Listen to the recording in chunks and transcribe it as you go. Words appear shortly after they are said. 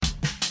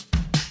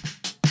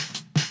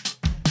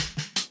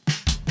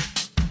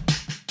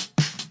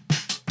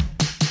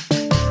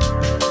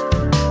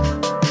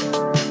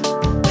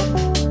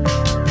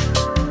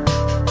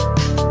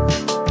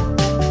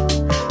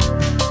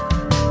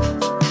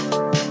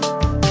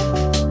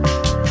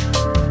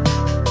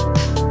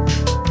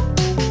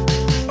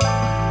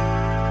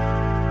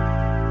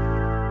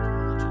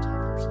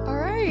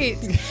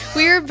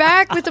are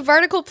back with the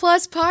Vertical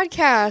Plus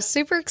podcast.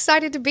 Super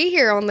excited to be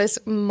here on this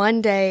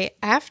Monday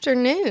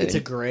afternoon. It's a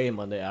gray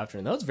Monday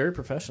afternoon. That was very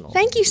professional.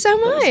 Thank you so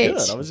much. That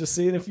was good. I was just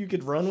seeing if you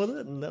could run with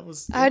it, and that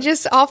was. I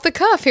just off the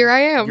cuff. Here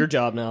I am. Your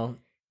job now.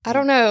 I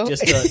don't know.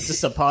 Just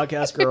a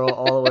podcast girl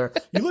all the way.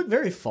 You look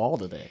very fall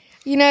today.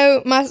 You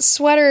know, my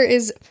sweater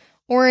is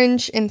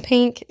orange and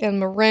pink and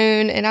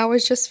maroon, and I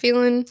was just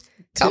feeling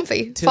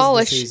comfy,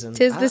 fallish.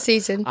 Tis the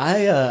season.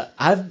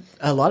 I've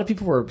a lot of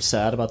people were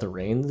sad about the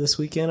rain this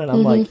weekend, and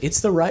I'm like,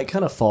 it's the right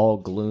kind of fall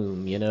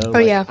gloom, you know.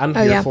 I'm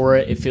here for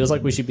it. It feels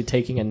like we should be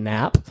taking a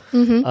nap.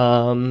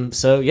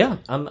 So yeah,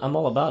 I'm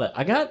all about it.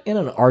 I got in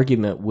an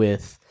argument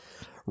with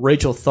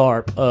Rachel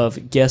Tharp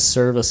of Guest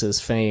Services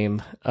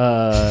fame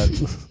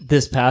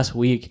this past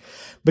week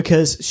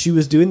because she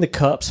was doing the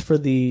cups for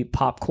the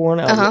popcorn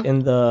in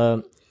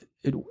the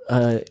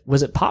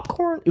was it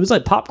popcorn? It was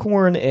like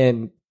popcorn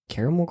and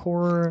caramel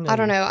corn. I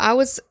don't know. I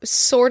was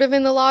sort of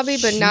in the lobby,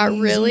 but not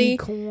really.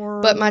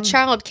 Corn. But my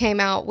child came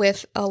out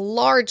with a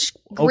large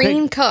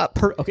green cup.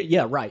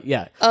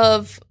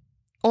 Of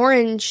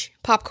orange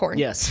popcorn.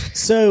 Yes.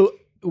 So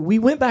we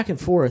went back and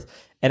forth.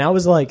 And I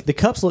was like, the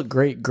cups look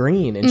great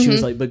green. And she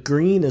was like, but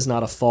green is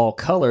not a fall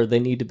color. They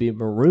need to be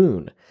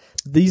maroon.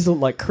 These look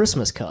like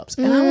Christmas cups.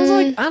 And I was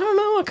like, I don't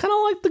know. I kind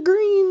of like the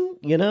green,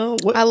 you know?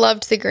 I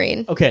loved the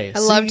green. Okay. I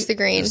loved the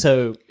green.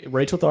 So,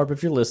 Rachel Tharp,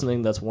 if you're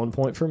listening, that's 1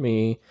 point for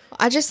me.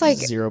 I just like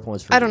 0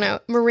 points for you. I don't know.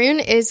 Maroon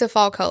is a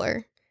fall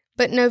color.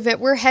 But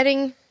November, we're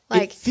heading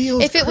like, it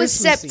feels if it was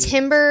Christmassy.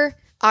 September,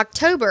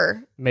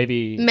 October,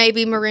 maybe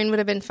maroon would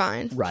have been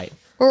fine. Right.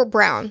 Or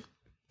brown.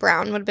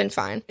 Brown would have been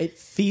fine. It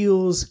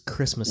feels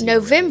Christmassy.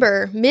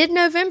 November,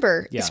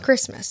 mid-November is Yeah.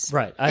 Christmas.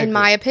 Right. In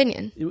my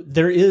opinion.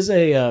 There is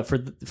a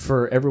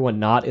for everyone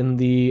not in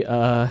the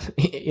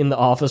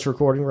office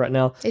recording right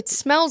now. It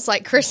smells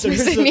like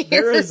Christmas in here.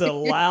 There is a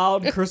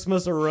loud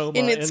Christmas aroma,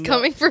 and it's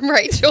coming from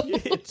Rachel.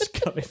 It's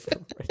coming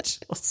from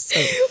Rachel.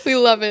 So, we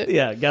love it.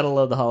 yeah, gotta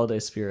love the holiday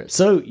spirit.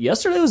 So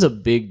yesterday was a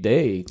big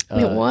day.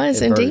 It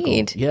was at Vertical.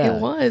 indeed. Yeah,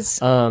 it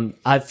was.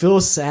 I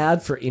feel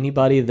sad for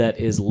anybody that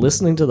is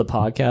listening to the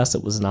podcast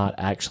that was not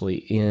actually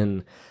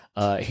in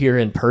here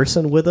in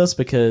person with us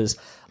because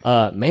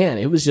man,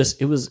 it was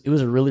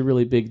a really,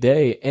 really big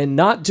day, and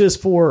not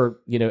just for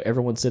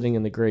everyone sitting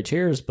in the gray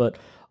chairs, but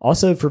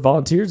also for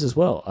volunteers as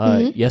well.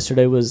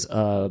 Yesterday was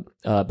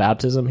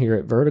baptism here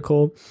at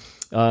Vertical,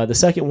 the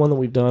second one that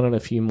we've done in a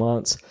few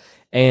months,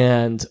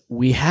 and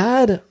we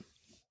had,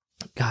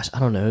 I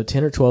don't know,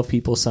 10 or 12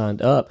 people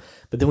signed up,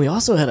 but then we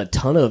also had a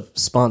ton of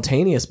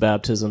spontaneous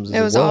baptisms as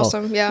well. It was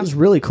awesome, yeah. It was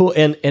really cool,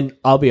 and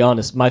I'll be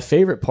honest, my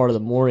favorite part of the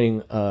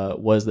morning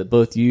was that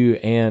both you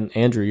and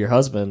Andrew, your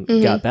husband,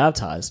 got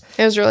baptized.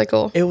 It was really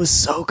cool. It was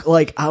so,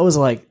 I was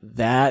like,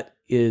 that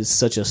is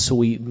such a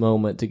sweet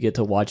moment to get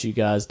to watch you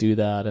guys do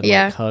that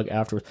and hug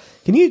afterwards.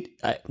 Can you,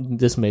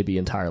 this may be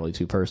entirely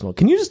too personal,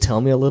 can you just tell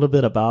me a little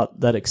bit about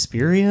that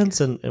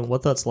experience and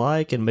what that's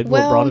like and maybe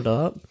what brought it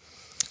up?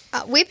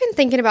 We've been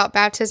thinking about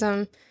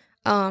baptism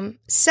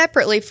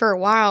separately for a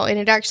while, and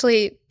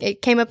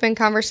it came up in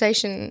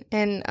conversation.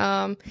 And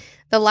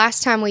the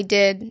last time we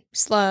did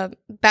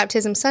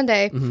Baptism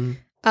Sunday,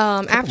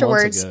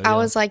 afterwards, I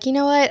was like, you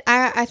know what?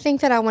 I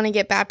think that I want to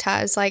get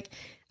baptized. Like,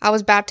 I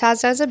was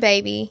baptized as a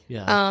baby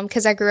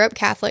because I grew up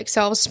Catholic,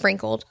 so I was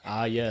sprinkled.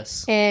 Ah,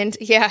 yes. And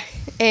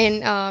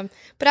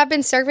but I've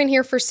been serving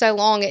here for so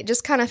long, it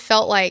just kind of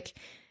felt like,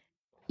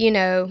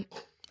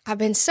 I've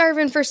been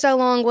serving for so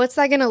long. What's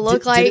that going to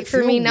look like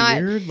for me?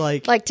 Not weird?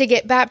 like to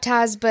get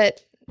baptized,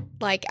 but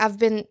like I've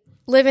been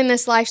living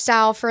this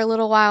lifestyle for a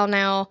little while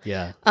now.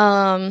 Yeah.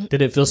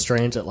 Did it feel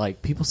strange that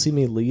people see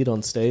me lead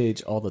on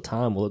stage all the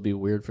time? Will it be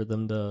weird for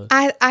them to?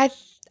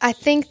 I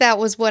think that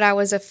was what I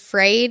was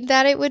afraid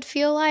that it would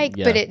feel like,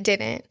 but it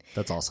didn't.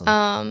 That's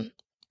awesome.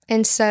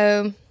 And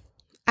so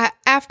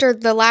after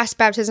the last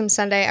Baptism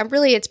Sunday,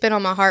 it's been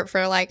on my heart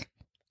for like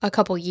a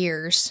couple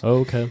years. Oh,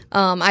 okay.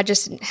 I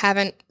just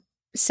haven't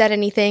said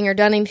anything or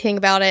done anything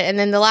about it. And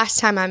then the last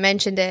time I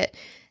mentioned it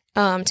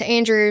to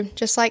Andrew,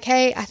 just like,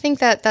 hey, I think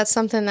that's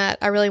something that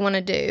I really want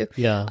to do.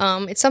 Yeah.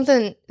 It's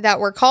something that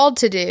we're called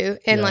to do.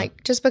 And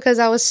just because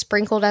I was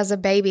sprinkled as a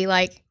baby,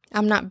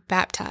 I'm not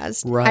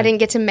baptized. Right. I didn't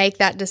get to make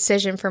that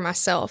decision for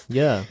myself.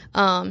 Yeah.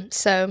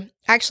 So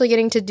actually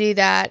getting to do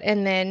that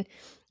and then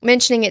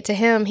mentioning it to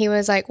him, he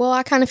was like, well,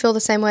 I kind of feel the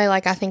same way. I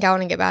think I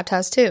want to get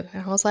baptized too.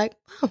 And I was like,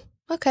 oh,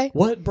 okay.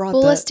 What brought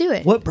let's do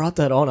it. What brought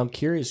that on? I'm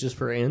curious just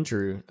for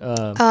Andrew.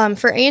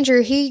 For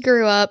Andrew, he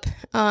grew up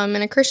in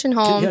a Christian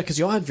home. Yeah, because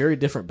y'all had very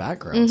different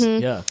backgrounds.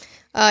 Yeah.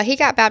 He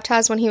got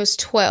baptized when he was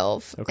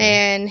 12. Okay.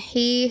 And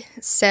he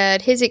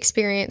said his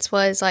experience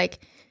was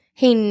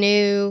he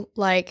knew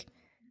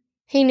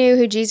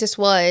who Jesus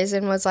was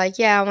and was like,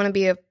 yeah, I want to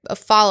be a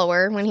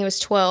follower when he was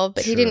 12,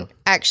 but he didn't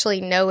actually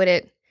know what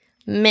it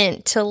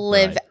meant to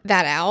live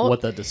that out.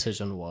 What that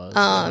decision was.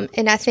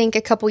 And I think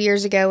a couple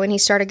years ago when he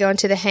started going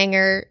to the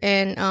hangar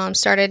and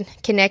started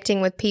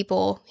connecting with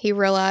people, he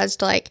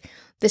realized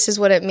this is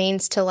what it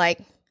means to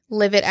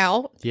live it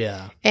out.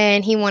 Yeah.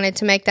 And he wanted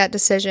to make that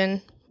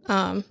decision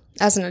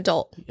as an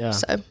adult. Yeah.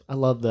 So I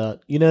love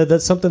that. You know,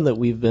 that's something that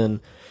we've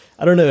been,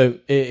 I don't know,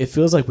 it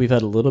feels like we've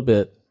had a little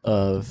bit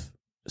of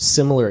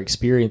similar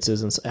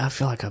experiences. And so I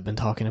feel like I've been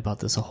talking about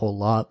this a whole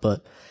lot,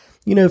 but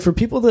you know, for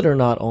people that are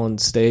not on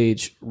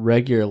stage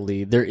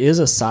regularly, there is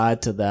a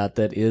side to that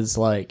is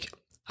like,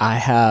 I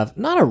have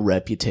not a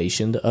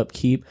reputation to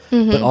upkeep,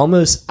 but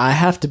almost I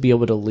have to be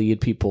able to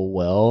lead people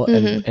well,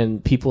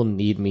 and people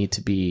need me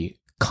to be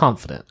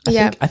confident.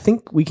 I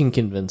think we can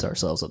convince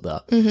ourselves of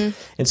that.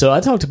 And so I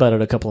talked about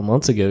it a couple of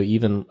months ago,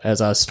 even as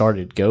I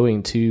started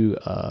going to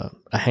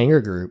a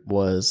hangar group,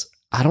 was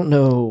I don't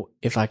know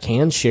if I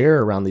can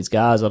share around these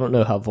guys. I don't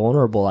know how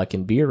vulnerable I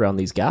can be around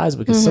these guys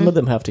because some of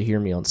them have to hear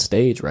me on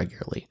stage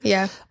regularly.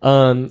 Yeah.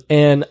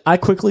 And I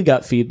quickly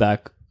got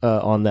feedback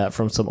on that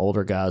from some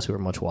older guys who are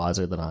much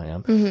wiser than I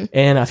am.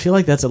 And I feel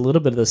like that's a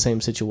little bit of the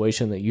same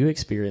situation that you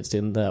experienced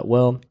in that,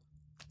 well,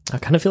 I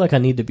kind of feel like I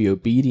need to be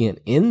obedient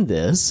in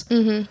this,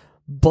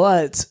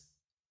 but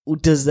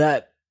does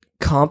that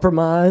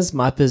compromise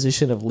my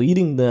position of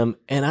leading them?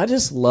 And I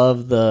just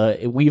love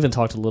we even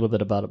talked a little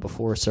bit about it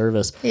before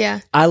service. Yeah.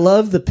 I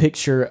love the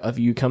picture of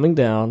you coming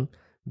down,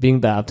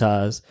 being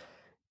baptized,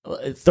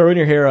 throwing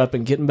your hair up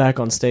and getting back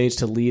on stage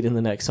to lead in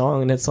the next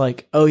song. And it's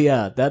like, oh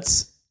yeah,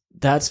 that's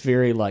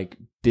very like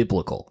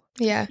biblical.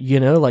 Yeah. You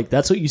know, like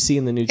that's what you see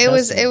in the New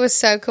Testament. It was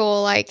so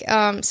cool. Like,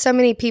 so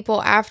many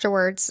people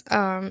afterwards,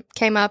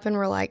 came up and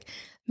were like,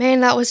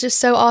 man, that was just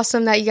so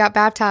awesome that you got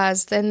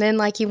baptized. And then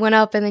like you went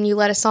up and then you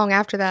led a song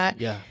after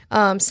that. Yeah.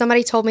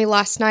 Somebody told me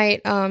last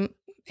night,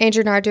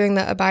 Andrew and I are doing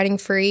the Abiding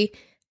Free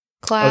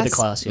class. Oh, the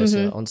class, yes,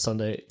 yeah, on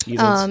Sunday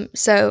evenings.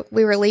 So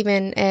we were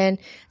leaving and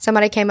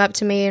somebody came up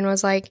to me and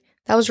was like,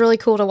 that was really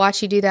cool to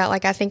watch you do that.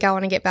 Like, I think I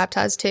want to get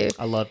baptized too.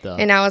 I love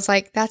that. And I was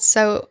like, that's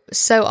so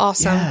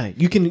awesome. Yeah,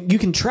 you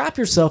can trap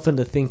yourself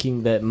into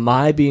thinking that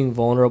my being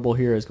vulnerable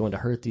here is going to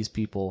hurt these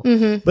people.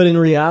 But in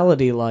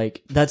reality,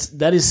 like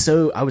that is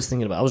so, I was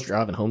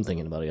driving home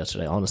thinking about it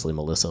yesterday, honestly,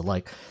 Melissa,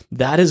 like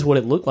that is what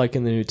it looked like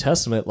in the New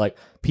Testament. Like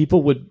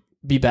people would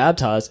be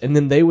baptized and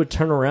then they would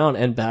turn around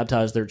and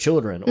baptize their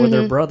children or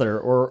their brother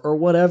or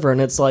whatever. And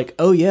it's like,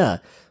 oh yeah,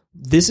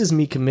 this is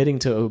me committing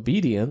to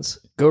obedience.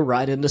 Go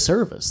right into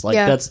service. Like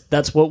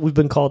that's what we've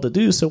been called to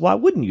do. So why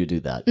wouldn't you do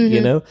that?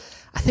 You know,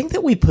 I think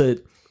that we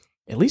put,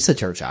 at least the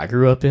church I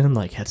grew up in,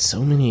 like had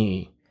so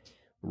many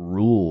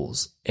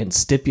rules and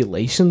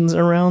stipulations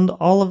around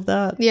all of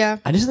that. Yeah.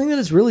 I just think that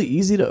it's really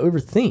easy to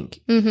overthink,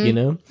 you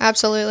know?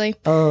 Absolutely.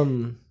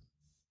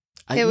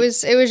 It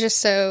was just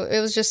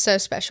so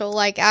special.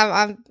 Like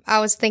I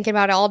was thinking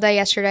about it all day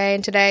yesterday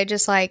and today,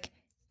 just like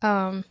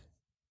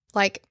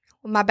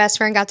my best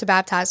friend got to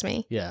baptize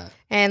me. Yeah.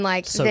 And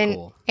like so then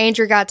cool.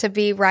 Andrew got to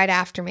be right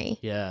after me.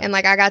 Yeah. And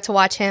like I got to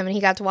watch him and he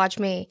got to watch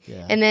me.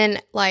 Yeah. And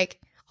then like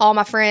all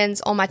my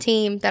friends on my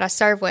team that I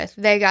serve with,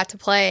 they got to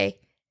play.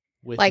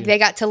 Like they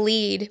got to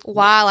lead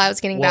while I was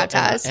getting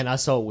baptized. And I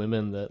saw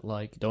women that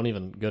like don't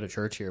even go to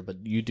church here,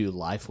 but you do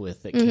life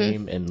with that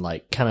came and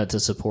like kind of to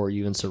support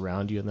you and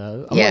surround you in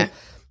that. Like,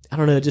 I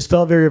don't know. It just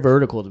felt very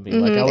vertical to me.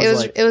 Like I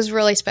was it was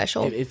really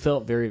special. It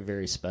felt very,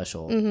 very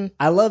special.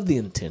 I love the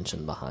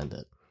intention behind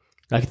it.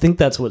 I think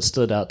that's what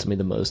stood out to me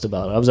the most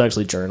about it. I was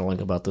actually journaling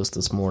about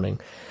this morning.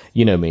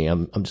 You know me,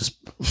 I'm just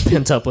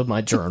pent up with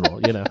my journal,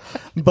 you know.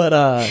 But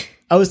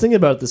I was thinking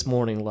about it this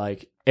morning.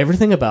 Like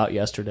everything about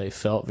yesterday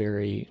felt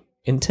very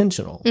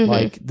intentional.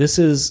 Like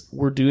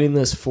we're doing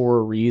this for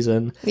a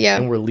reason. Yeah,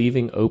 and we're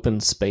leaving open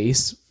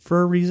space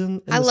for a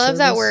reason. I love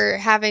that we're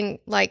having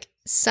like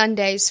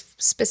Sundays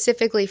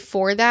specifically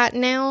for that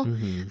now.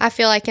 I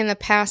feel like in the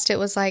past it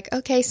was like,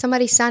 okay,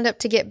 somebody signed up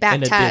to get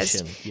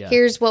baptized.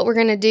 Here's what we're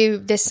going to do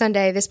this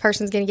Sunday. This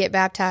person's going to get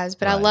baptized.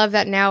 But I love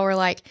that now we're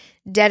like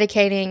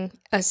dedicating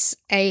us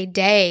a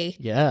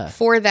day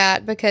for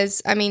that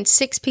because, I mean,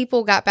 6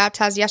 people got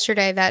baptized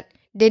yesterday that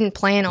didn't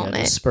plan on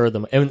it. Spur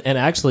them. And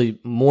actually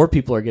more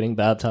people are getting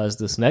baptized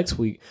this next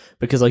week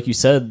because like you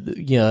said,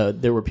 you know,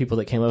 there were people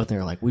that came up and they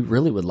were like, we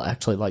really would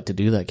actually like to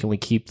do that. Can we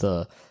keep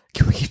the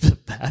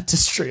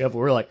baptistry up?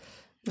 We're like,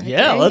 let's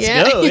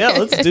go. Yeah,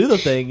 let's do the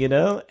thing, you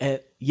know? And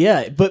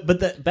but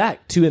that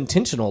back to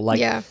intentional,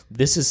 like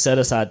this is set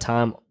aside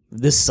time.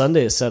 This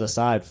Sunday is set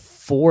aside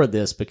for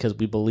this because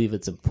we believe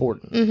it's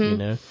important, you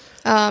know?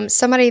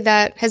 Somebody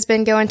that has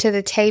been going to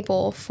the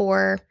table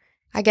for,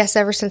 I guess,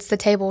 ever since the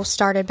table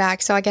started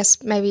back. So I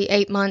guess maybe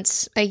 8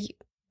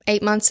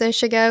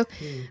 months-ish ago.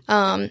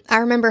 I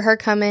remember her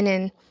coming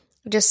and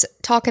just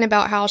talking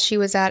about how she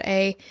was at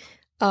a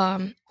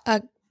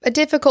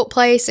difficult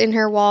place in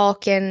her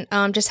walk and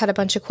just had a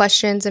bunch of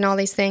questions and all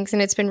these things.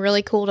 And it's been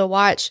really cool to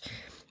watch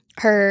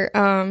her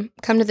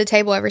come to the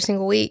table every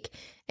single week.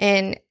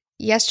 And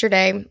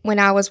yesterday, when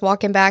I was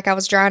walking back, I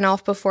was drying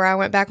off before I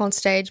went back on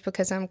stage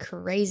because I'm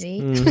crazy.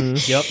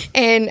 Yep.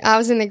 And I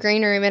was in the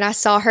green room and I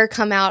saw her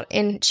come out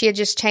and she had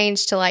just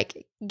changed to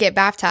like get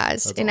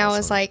baptized. That's and awesome. I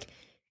was like,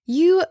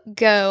 you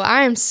go.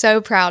 I am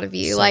so proud of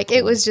you. So like cool.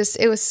 it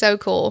was so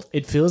cool.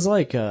 It feels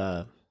like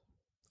I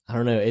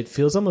don't know. It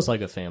feels almost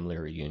like a family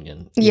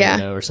reunion, you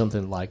know, or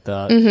something like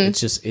that.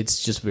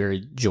 It's just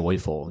very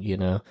joyful, you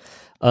know.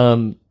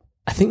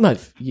 I think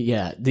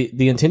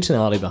the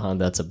intentionality behind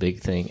that's a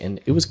big thing.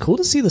 And it was cool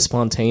to see the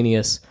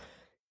spontaneous,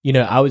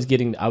 I was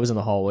in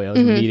the hallway, I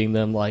was meeting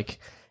them like,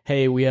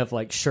 hey, we have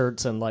like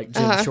shirts and like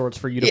gym shorts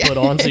for you to put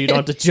on so you don't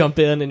have to jump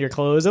in your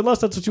clothes unless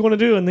that's what you want to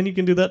do. And then you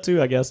can do that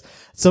too, I guess.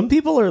 Some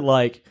people are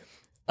like,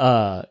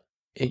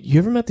 you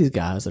ever met these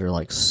guys that are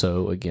like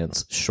so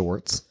against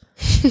shorts?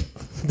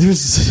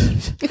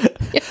 There's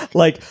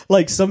like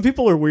some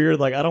people are weird.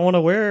 Like I don't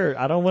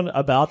want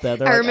about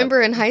that. I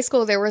remember in high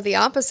school there were the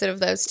opposite of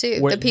those too.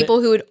 The people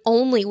who would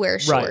only wear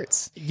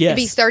shorts. Right. Yes. It'd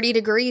be 30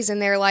 degrees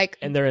and they're like,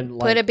 and they're in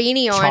like put a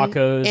beanie on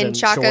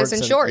chacos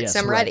and shorts. Yes,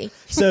 I'm ready.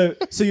 So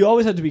you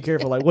always have to be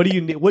careful. Like, what do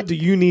you need? What do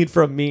you need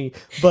from me?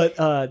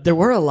 But there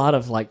were a lot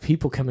of like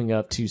people coming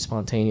up to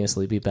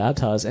spontaneously be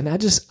baptized, and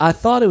I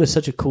thought it was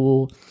such a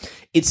cool.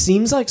 It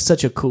seems like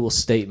such a cool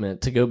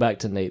statement to go back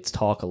to Nate's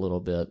talk a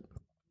little bit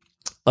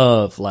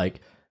of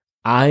like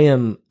I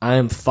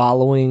am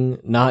following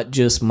not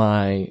just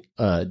my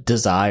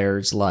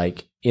desires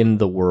like in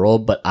the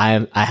world, but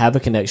I have a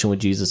connection with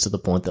Jesus to the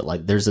point that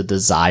like there's a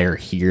desire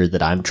here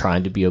that I'm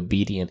trying to be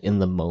obedient in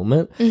the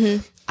moment.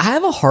 Mm-hmm. I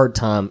have a hard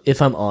time,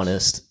 if I'm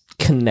honest,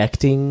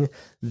 connecting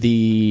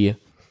the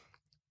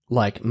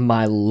like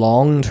my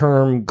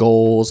long-term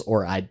goals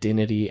or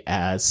identity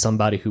as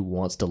somebody who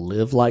wants to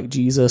live like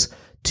Jesus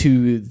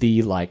to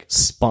the like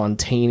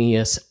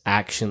spontaneous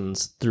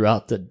actions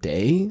throughout the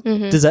day.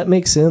 Mm-hmm. Does that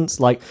make sense?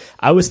 Like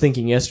I was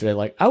thinking yesterday,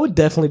 like I would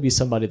definitely be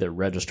somebody that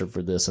registered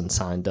for this and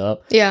signed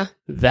up. Yeah.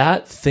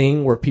 That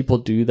thing where people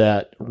do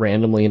that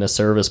randomly in a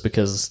service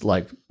because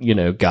like,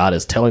 God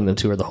is telling them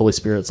to, or the Holy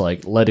Spirit's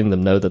like letting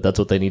them know that that's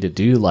what they need to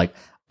do. Like,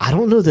 I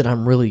don't know that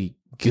I'm really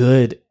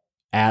good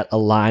at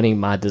aligning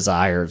my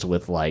desires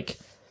with like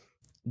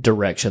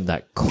direction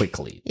that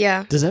quickly.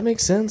 Yeah. Does that make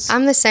sense?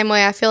 I'm the same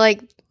way. I feel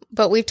like,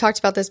 but we've talked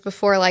about this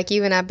before, like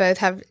you and I both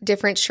have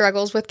different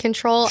struggles with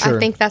control. Sure. I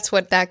think that's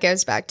what that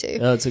goes back to.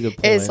 Oh, that's a good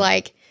point. Is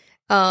like,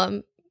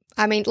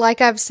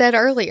 like I've said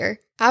earlier,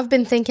 I've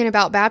been thinking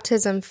about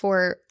baptism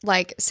for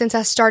like, since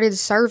I started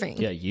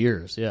serving. Yeah,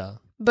 years, yeah.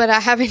 But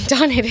I haven't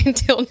done it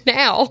until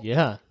now.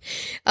 Yeah.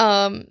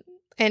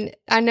 And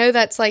I know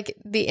that's like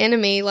the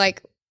enemy,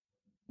 like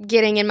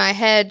getting in my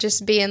head,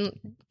 just being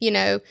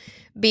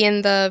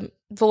the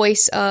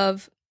voice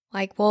of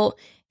like, well,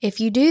 if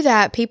you do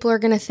that, people are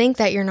going to think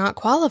that you're not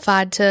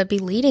qualified to be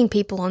leading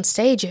people on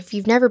stage. If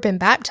you've never been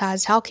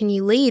baptized, how can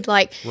you lead?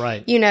 Like,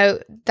 right.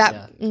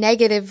 That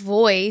negative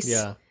voice.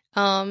 Yeah.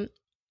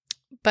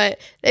 But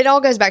it all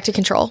goes back to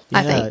control,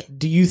 I think.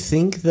 Do you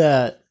think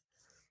that,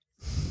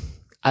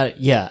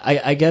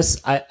 I guess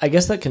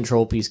that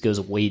control piece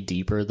goes way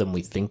deeper than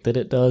we think that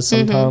it does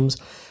sometimes.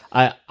 Mm-hmm.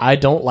 I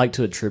don't like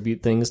to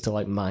attribute things to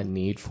like my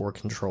need for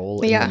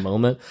control in the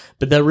moment,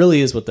 but that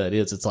really is what that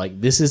is. It's like,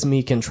 this is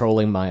me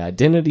controlling my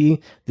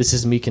identity. This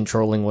is me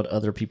controlling what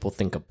other people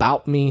think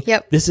about me.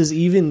 Yep. This is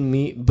even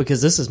me,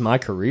 because this is my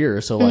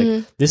career. So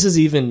like, this is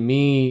even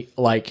me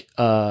like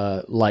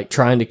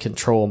trying to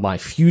control my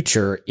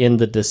future in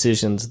the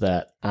decisions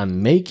that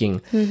I'm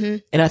making. Mm-hmm.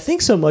 And I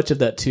think so much of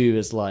that too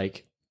is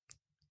like,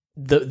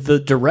 the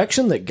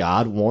direction that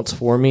God wants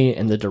for me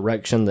and the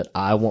direction that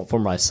I want for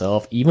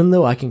myself, even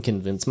though I can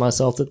convince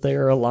myself that they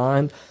are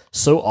aligned,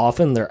 so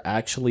often they're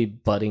actually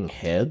butting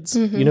heads.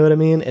 Mm-hmm. You know what I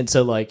mean? And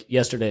so like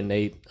yesterday,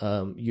 Nate,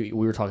 we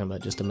were talking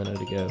about just a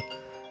minute ago.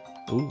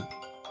 Ooh,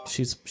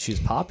 she's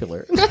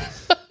popular.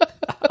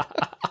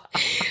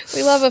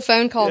 We love a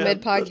phone call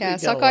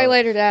mid-podcast. I'll call you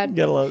later, Dad.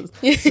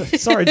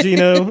 Sorry,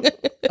 Gino.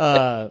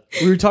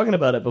 We were talking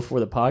about it before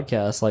the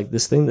podcast, like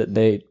this thing that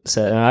Nate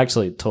said, and I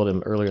actually told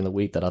him earlier in the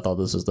week that I thought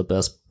this was the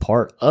best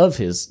part of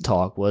his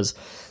talk was,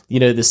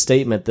 the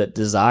statement that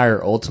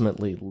desire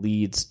ultimately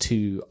leads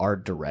to our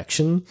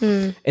direction.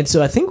 Mm. And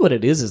so I think what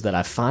it is that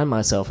I find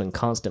myself in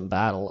constant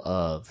battle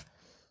of,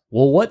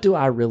 well, what do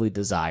I really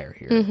desire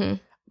here? Mm-hmm.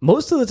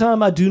 Most of the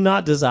time I do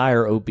not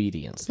desire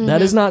obedience. Mm-hmm.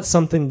 That is not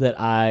something that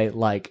I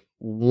like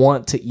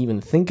want to even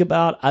think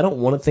about. I don't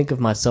want to think of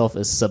myself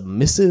as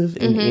submissive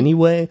in any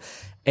way.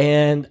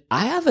 And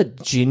I have a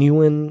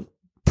genuine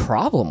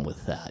problem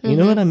with that. You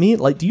know what I mean?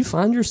 Like, do you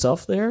find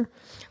yourself there?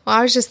 Well,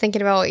 I was just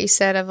thinking about what you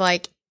said of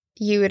like,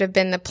 you would have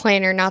been the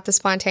planner, not the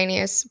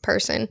spontaneous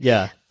person.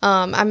 Yeah.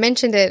 I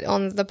mentioned it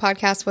on the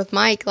podcast with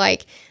Mike,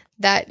 like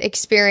that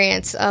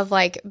experience of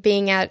like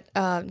being at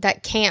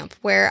that camp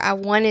where I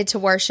wanted to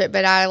worship,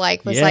 but I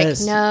like was like,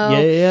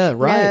 no,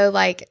 right. No,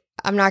 like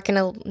I'm not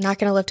gonna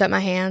lift up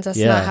my hands. That's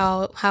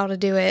not how to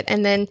do it.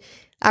 And then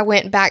I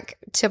went back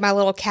to my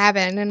little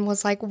cabin and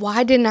was like,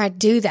 why didn't I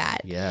do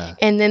that? Yeah.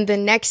 And then the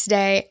next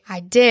day I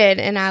did,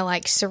 and I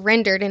like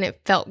surrendered, and it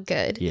felt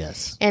good.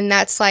 Yes. And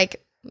that's like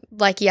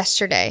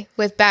yesterday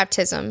with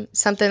baptism,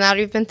 something that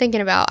I've been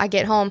thinking about. I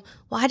get home,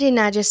 why didn't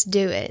I just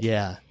do it?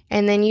 Yeah.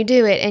 And then you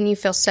do it and you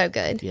feel so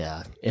good.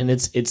 Yeah. And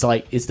it's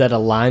like, it's that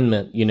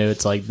alignment,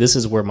 it's like, this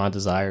is where my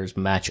desires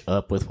match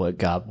up with what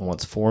God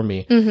wants for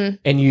me. Mm-hmm.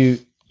 And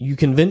you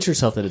convince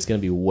yourself that it's going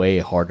to be way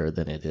harder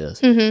than it is.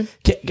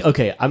 Mm-hmm.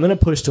 Okay, I'm going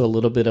to push to a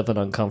little bit of an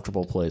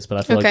uncomfortable place, but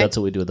I feel like that's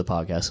what we do with the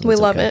podcast. We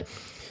love it.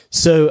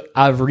 So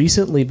I've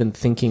recently been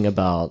thinking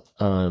about,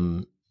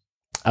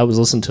 I was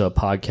listening to a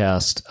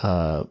podcast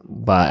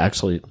by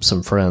actually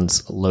some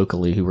friends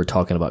locally who were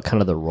talking about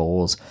kind of the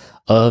roles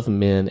of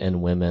men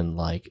and women,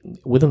 like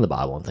within the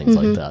Bible and things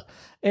like that.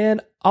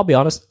 And I'll be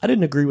honest, I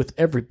didn't agree with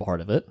every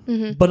part of it,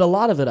 but a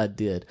lot of it I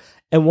did.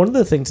 And one of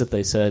the things that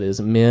they said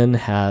is men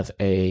have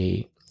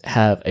a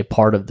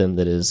part of them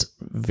that is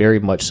very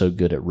much so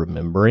good at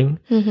remembering.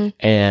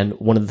 And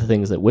one of the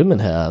things that women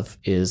have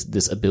is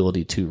this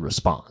ability to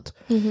respond.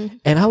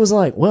 And I was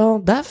like, well,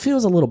 that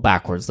feels a little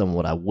backwards than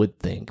what I would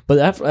think.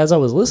 But as I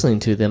was listening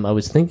to them, I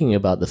was thinking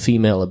about the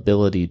female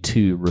ability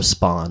to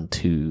respond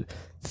to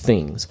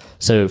things.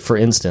 So for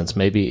instance,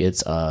 maybe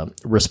it's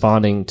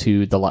responding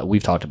to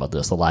we've talked about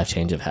this, the life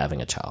change of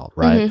having a child,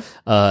 right?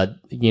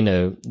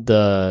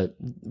 The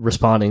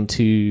responding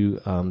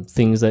to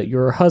things that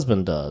your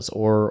husband does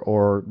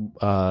or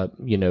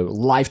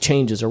life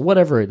changes or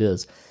whatever it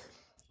is.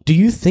 Do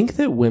you think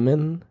that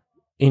women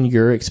in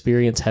your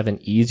experience have an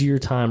easier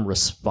time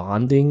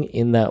responding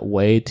in that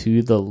way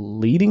to the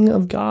leading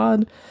of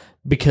God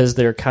because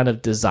they're kind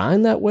of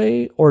designed that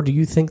way? Or do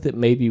you think that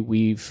maybe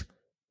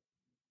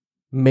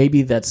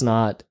that's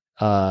not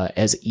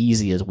as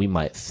easy as we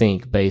might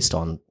think based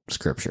on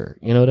scripture?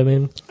 You know what I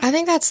mean? I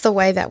think that's the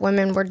way that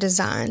women were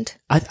designed.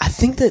 I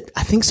think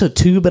so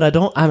too, but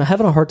I'm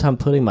having a hard time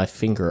putting my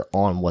finger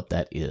on what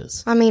that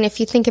is. I mean, if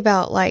you think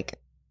about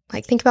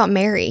think about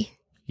Mary.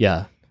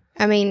 Yeah.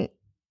 I mean,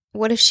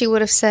 what if she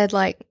would have said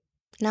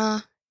nah,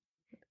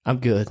 I'm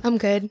good.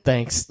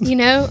 Thanks.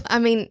 I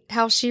mean,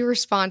 how she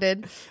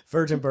responded.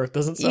 Virgin birth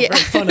doesn't sound very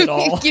fun at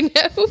all.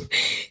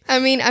 I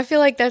mean, I feel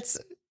like that's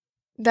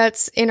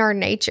in our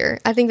nature.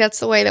 I think that's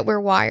the way that we're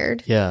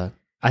wired. Yeah.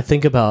 I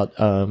think about,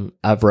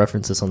 I've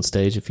referenced this on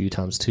stage a few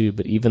times too,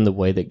 but even the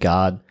way that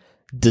God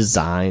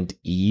designed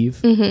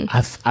Eve,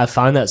 I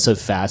find that so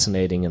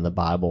fascinating in the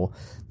Bible,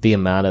 the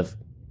amount of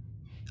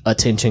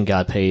attention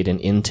God paid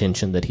and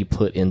intention that he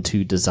put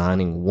into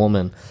designing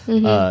woman,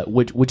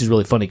 which is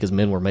really funny because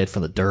men were made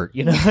from the dirt,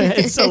 and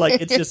so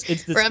it's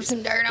this, rub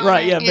some dirt on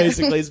right? it. Yeah,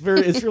 basically, it's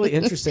really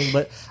interesting.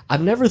 But I've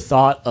never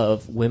thought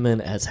of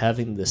women as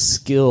having the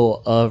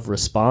skill of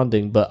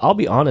responding. But I'll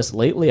be honest,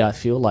 lately I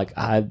feel like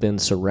I've been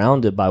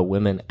surrounded by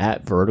women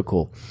at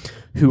Vertical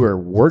who are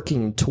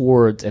working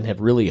towards and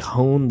have really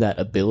honed that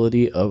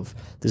ability of,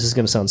 this is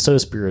going to sound so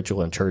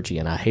spiritual and churchy,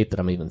 and I hate that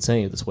I'm even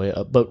saying it this way,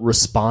 but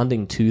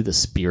responding to the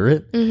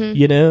Spirit,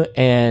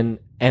 and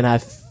I'm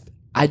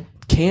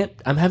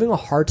having a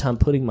hard time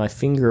putting my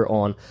finger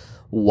on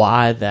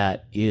why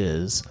that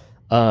is.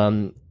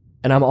 And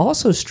I'm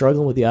also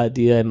struggling with the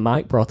idea, and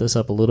Mike brought this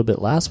up a little bit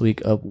last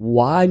week, of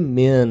why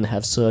men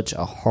have such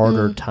a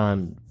harder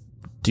time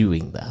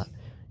doing that.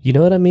 You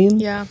know what I mean?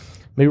 Yeah.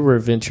 Maybe we're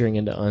venturing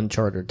into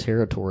uncharted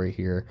territory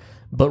here,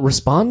 but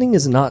responding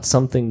is not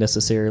something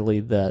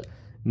necessarily that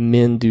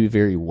men do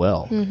very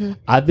well.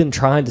 I've been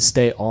trying to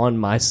stay on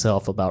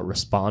myself about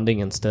responding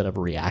instead of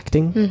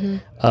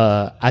reacting.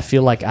 I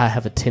feel like I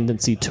have a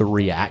tendency to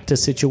react to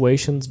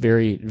situations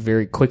very,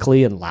 very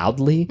quickly and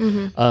loudly,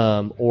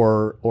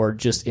 or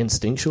just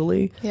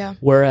instinctually. Yeah.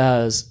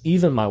 Whereas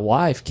even my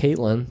wife,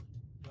 Caitlin,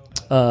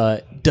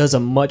 does a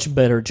much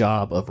better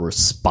job of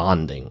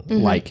responding,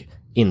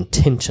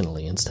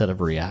 intentionally instead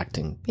of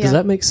reacting. Does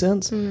that make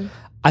sense?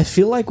 I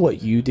feel like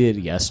what you did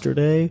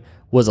yesterday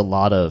was a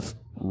lot of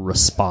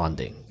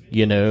responding,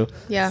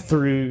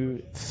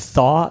 through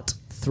thought,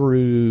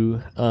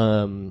 through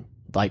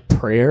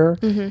prayer,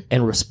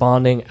 and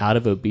responding out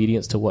of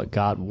obedience to what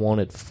God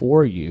wanted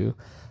for you.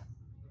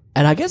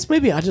 And I guess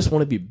maybe I just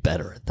want to be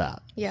better at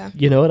that. Yeah.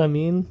 You know what I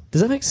mean?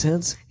 Does that make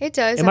sense? It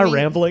does. Am I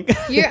rambling?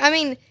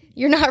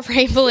 You're not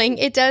rambling.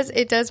 It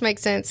does make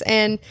sense.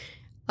 And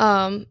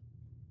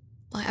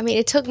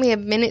it took me a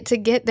minute to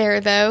get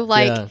there,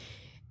 though.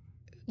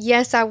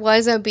 Yes, I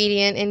was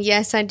obedient, and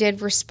yes, I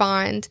did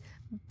respond,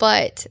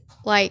 but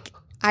I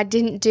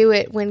didn't do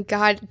it when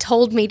God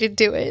told me to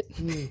do it.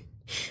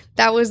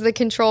 That was the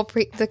control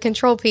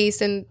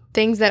piece, and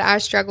things that I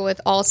struggle with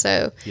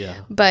also. Yeah.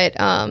 But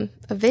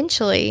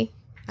eventually,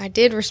 I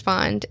did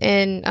respond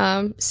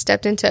and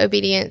stepped into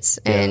obedience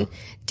and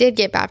did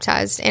get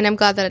baptized, and I'm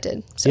glad that I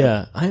did. So.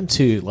 Yeah, I am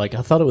too. I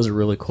thought it was a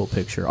really cool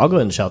picture. I'll go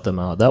ahead and shout them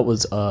out. That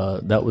was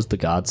the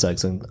God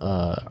Sex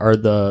or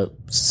the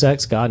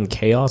Sex, God, and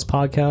Chaos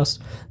podcast.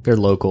 They're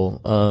local.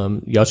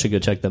 Y'all should go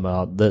check them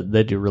out.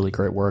 They do really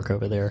great work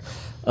over there.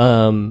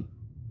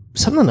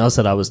 Something else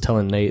that I was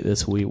telling Nate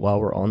this week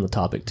while we're on the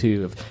topic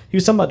too, he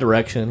was talking about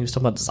direction, he was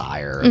talking about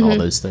desire and all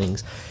those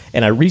things.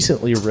 And I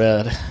recently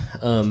read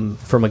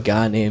from a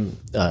guy named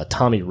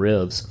Tommy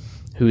Rivs,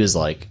 who is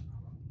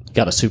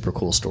got a super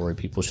cool story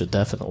people should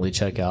definitely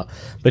check out.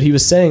 But he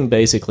was saying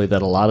basically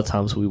that a lot of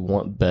times we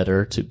want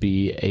better to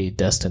be a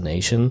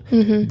destination,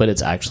 but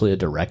it's actually a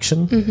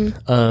direction.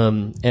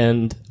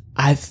 And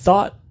I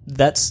thought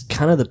that's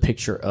kind of the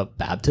picture of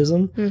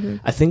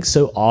baptism. I think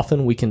so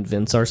often we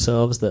convince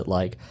ourselves that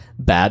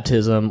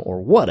baptism or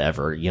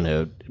whatever,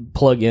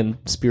 plug in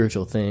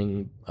spiritual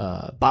thing,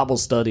 Bible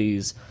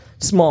studies,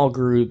 small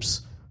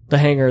groups, the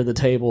hanger, the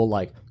table,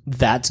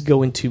 that's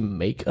going to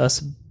make us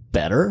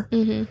better.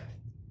 Mm-hmm.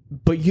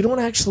 But you don't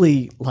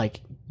actually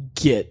like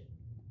get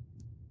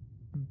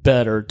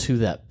better to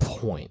that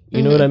point.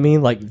 You know what I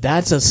mean? Like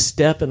that's a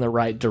step in the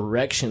right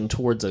direction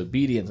towards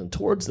obedience and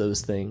towards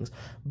those things,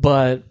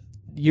 but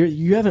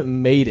you haven't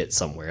made it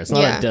somewhere. It's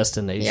not a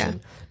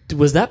destination.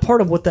 Was that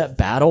part of what that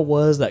battle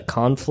was? That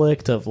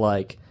conflict of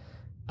like,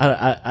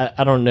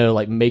 I don't know,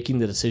 like making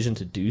the decision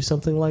to do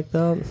something like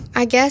that?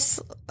 I guess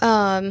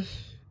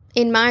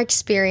in my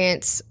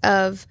experience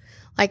of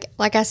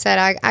like I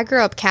said, I grew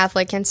up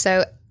Catholic, and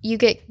so you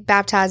get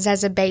baptized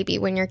as a baby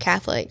when you're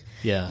Catholic.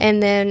 Yeah.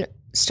 And then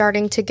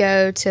starting to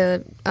go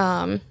to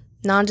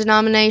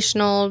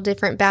non-denominational,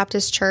 different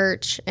Baptist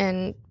churches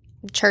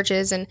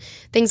and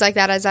things like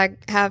that as I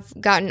have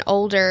gotten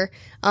older.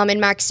 In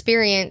my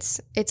experience,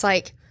 it's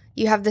like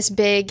you have this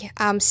big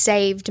I'm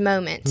saved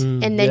moment,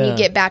 and then you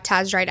get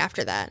baptized right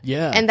after that.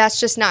 Yeah. And that's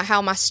just not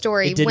how my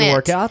story went. It didn't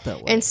work out that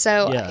way. And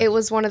so it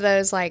was one of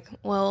those like,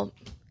 well,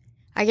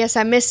 I guess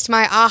I missed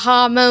my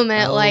aha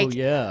moment.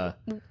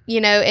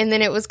 And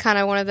then it was kind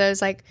of one of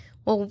those like,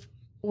 well,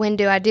 when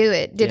do I do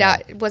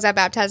it? Was I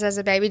baptized as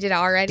a baby? Did I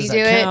already do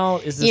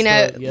it? Is this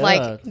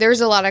like there's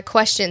a lot of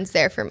questions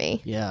there for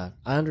me. Yeah,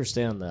 I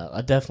understand that.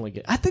 I definitely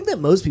get. I think that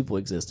most people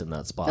exist in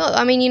that spot. Well,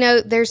 I mean,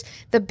 there's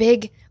the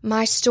big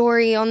my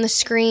story on the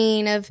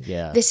screen of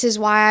this is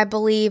why I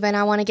believe and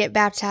I want to get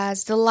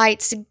baptized. The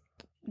lights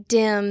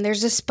dim.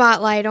 There's a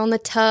spotlight on the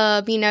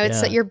tub.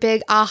 It's like your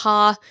big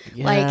aha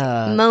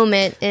like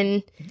moment.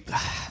 And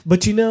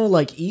but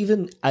like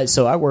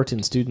so I worked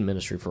in student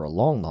ministry for a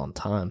long, long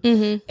time.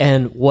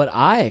 And what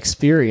I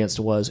experienced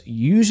was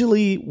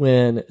usually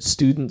when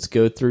students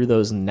go through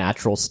those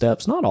natural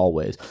steps, not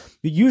always,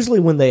 but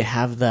usually when they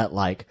have that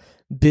like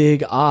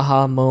big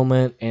aha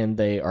moment and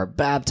they are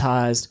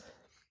baptized,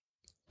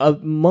 a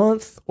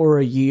month or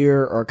a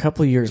year or a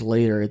couple of years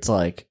later, it's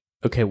like,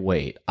 okay,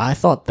 wait, I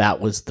thought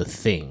that was the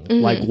thing.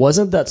 Like,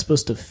 wasn't that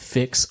supposed to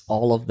fix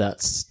all of that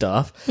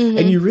stuff?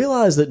 And you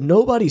realize that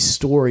nobody's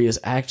story is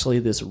actually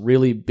this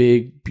really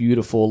big,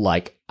 beautiful,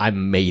 like, I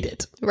made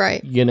it.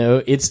 Right.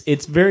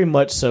 It's very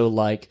much so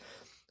like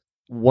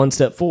one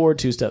step forward,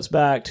 two steps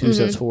back, two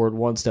steps forward,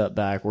 one step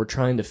back. We're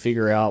trying to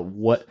figure out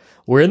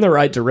we're in the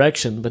right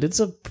direction, but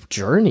it's a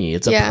journey.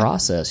 It's a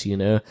process,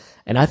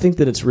 And I think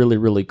that it's really,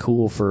 really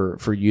cool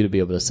for you to be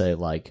able to say,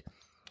 like,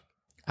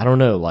 I don't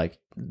know, like,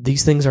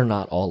 these things are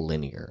not all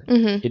linear.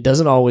 It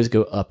doesn't always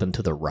go up and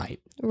to the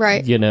right.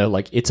 Right.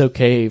 Like it's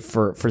okay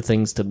for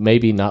things to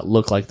maybe not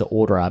look like the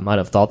order I might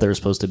have thought they were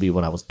supposed to be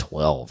when I was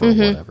 12 or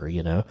whatever,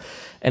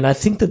 And I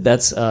think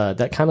that's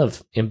that kind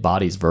of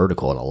embodies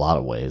vertical in a lot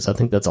of ways. I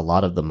think that's a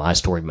lot of the My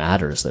Story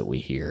Matters that we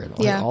hear and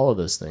like, all of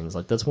those things.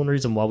 Like that's one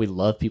reason why we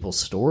love people's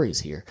stories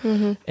here.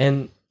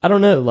 And I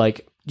don't know,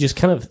 like just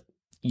kind of,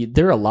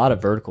 there are a lot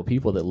of vertical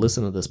people that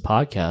listen to this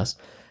podcast.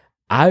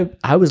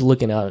 I was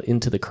looking out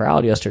into the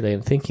crowd yesterday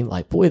and thinking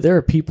like, boy, there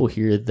are people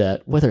here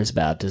that whether it's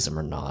baptism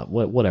or not,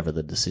 whatever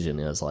the decision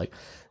is, like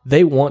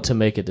they want to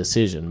make a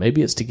decision.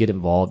 Maybe it's to get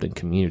involved in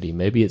community.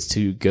 Maybe it's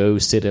to go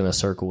sit in a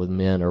circle with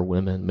men or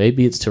women.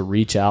 Maybe it's to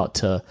reach out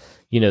to,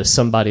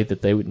 somebody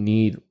that they would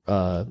need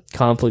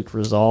conflict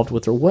resolved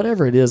with or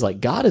whatever it is.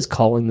 Like God is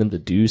calling them to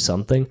do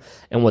something.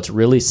 And what's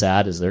really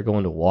sad is they're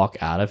going to walk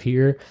out of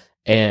here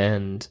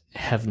and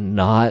have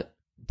not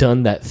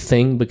done that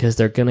thing because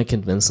they're going to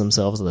convince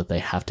themselves that they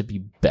have to be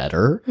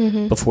better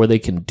before they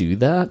can do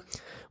that.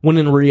 When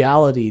in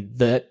reality,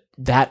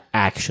 that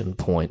action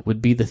point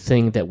would be the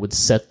thing that would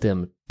set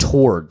them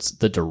towards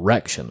the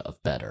direction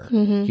of better.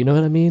 You know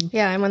what I mean?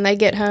 Yeah. And when they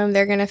get home,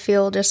 they're going to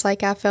feel just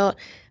like I felt,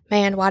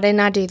 man, why didn't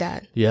I do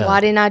that? Yeah.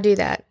 Why didn't I do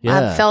that?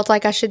 Yeah. I felt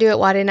like I should do it.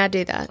 Why didn't I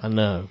do that? I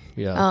know.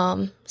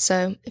 Yeah.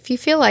 So if you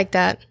feel like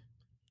that,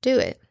 do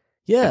it.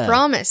 Yeah. I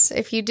promise.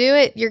 If you do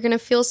it, you're going to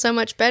feel so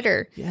much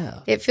better.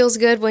 Yeah. It feels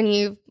good when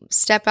you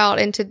step out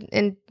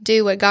and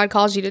do what God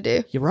calls you to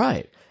do. You're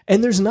right.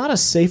 And there's not a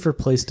safer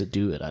place to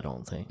do it, I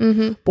don't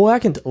think. Boy, I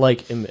can,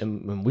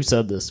 and we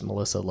said this,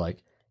 Melissa, like,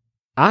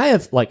 I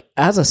have, like,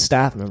 as a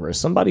staff member, as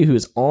somebody who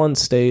is on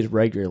stage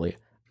regularly,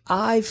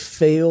 I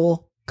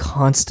fail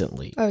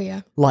constantly. Oh,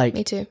 yeah. Like,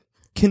 me too.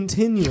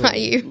 Continually. Not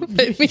you,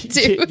 but me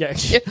too.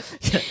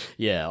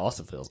 Yeah,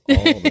 Austin feels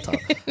all the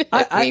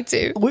time. Me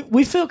too.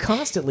 We feel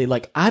constantly.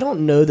 Like, I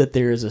don't know that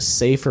there is a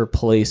safer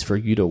place for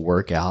you to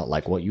work out,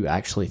 like, what you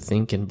actually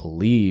think and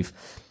believe,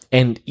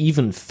 and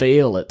even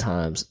fail at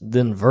times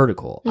than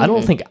vertical. I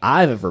don't think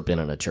I've ever been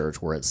in a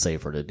church where it's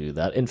safer to do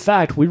that. In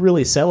fact, we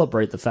really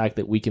celebrate the fact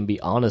that we can be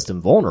honest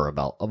and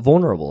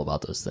vulnerable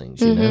about those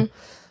things, you know?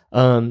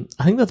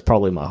 I think that's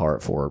probably my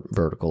heart for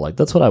vertical. Like,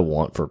 that's what I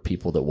want for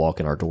people that walk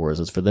in our doors,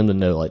 is for them to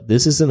know, like,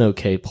 this is an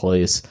okay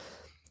place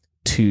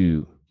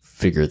to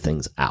figure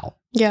things out.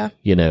 Yeah.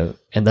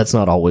 And that's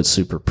not always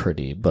super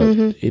pretty,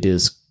 but it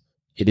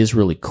is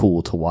really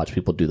cool to watch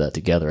people do that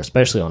together,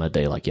 especially on a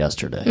day like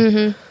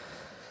yesterday.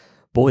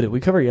 Boy, did we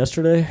cover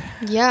yesterday?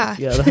 Yeah.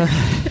 Yeah.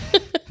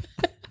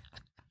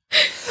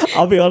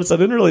 I'll be honest, I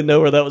didn't really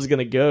know where that was going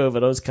to go,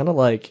 but I was kind of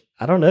like,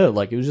 I don't know,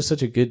 like it was just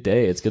such a good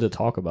day. It's good to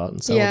talk about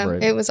and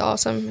celebrate. Yeah, it was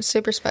awesome. It was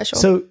super special.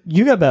 So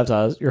you got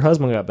baptized, your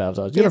husband got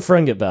baptized, you had Yep. a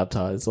friend get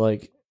baptized.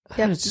 Like,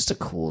 Yep. it's just a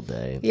cool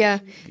day. Yeah.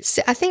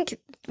 So I think,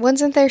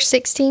 wasn't there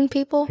 16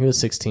 people? He was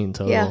 16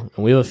 total. Yeah. And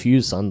we have a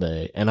few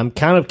Sunday. And I'm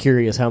kind of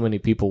curious how many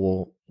people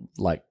will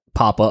like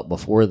pop up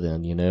before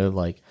then, you know?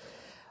 Like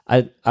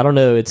I don't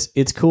know.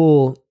 It's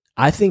cool.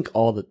 I think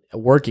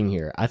working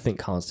here, I think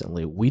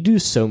constantly, we do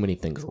so many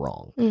things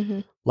wrong.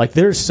 Mm-hmm. Like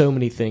there's so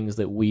many things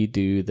that we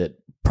do that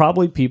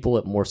probably people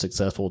at more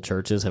successful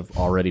churches have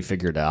already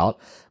figured out.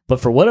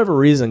 But for whatever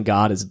reason,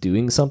 God is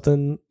doing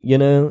something, you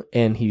know,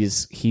 and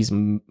he's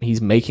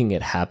making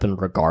it happen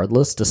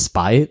regardless,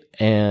 despite.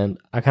 And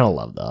I kind of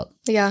love that.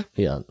 Yeah.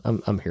 Yeah,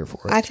 I'm here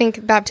for it. I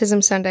think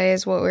Baptism Sunday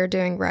is what we're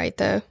doing right,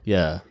 though.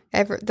 Yeah.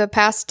 The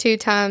past 2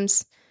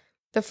 times,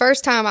 the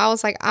first time I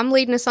was like, I'm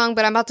leading a song,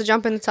 but I'm about to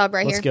jump in the tub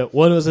right Let's here. go.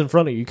 What was in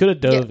front of you? You could have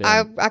dove in.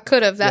 I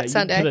could have that You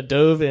Sunday. could have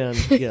dove in.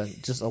 Yeah,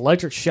 just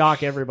electric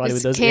shock everybody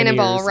with Just those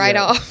cannonball in-ears. right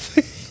Yeah. off.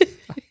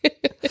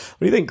 What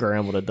do you think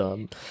Graham would have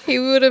done? He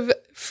would have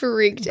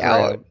freaked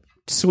out. Graham.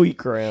 Sweet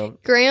Graham.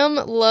 Graham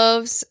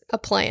loves a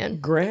plan.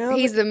 Graham?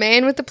 He's the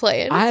man with the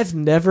plan. I've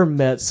never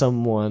met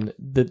someone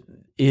that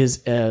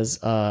is as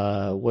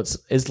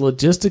as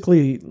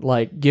logistically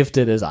like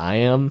gifted as I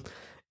am.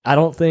 I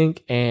don't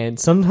think, and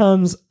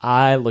sometimes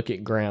I look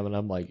at Graham and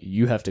I'm like,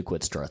 you have to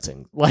quit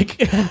strutting.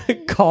 Like,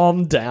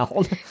 calm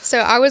down. So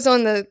I was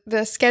on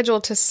the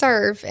schedule to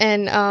serve,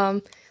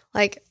 and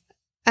like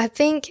I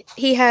think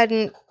he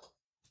hadn't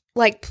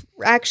like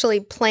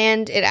actually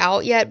planned it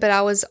out yet, but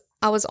I was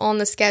on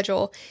the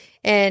schedule,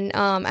 and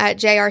at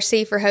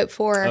JRC for Hope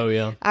 4, Oh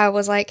yeah. I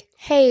was like,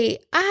 hey,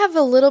 I have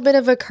a little bit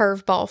of a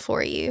curveball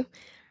for you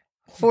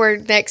for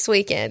next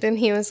weekend, and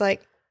he was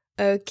like,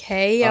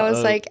 okay. I was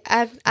Uh-oh. like,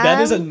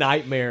 That is a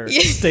nightmare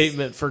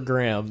statement for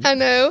Graham. I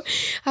know.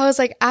 I was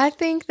like, I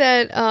think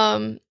that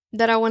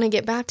that I want to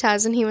get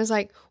baptized, and he was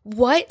like,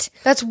 what?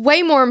 That's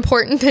way more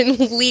important than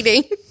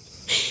leading.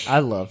 I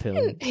love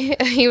him.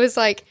 He was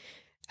like,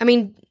 I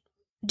mean,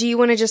 do you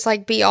want to just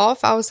like be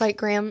off? I was like,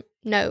 Graham,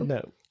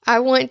 no. I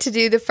want to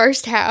do the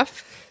first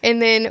half,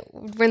 and then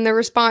when the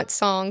response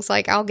songs,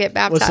 like I'll get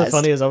baptized. What's so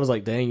funny is I was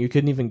like, dang, you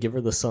couldn't even give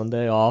her the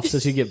Sunday off so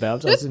she'd get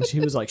baptized. And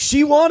she was like,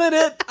 she wanted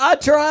it. I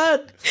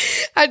tried.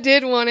 I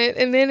did want it.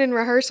 And then in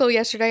rehearsal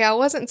yesterday, I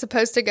wasn't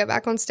supposed to go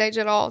back on stage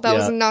at all. That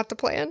was Yeah. not the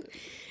plan.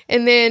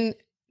 And then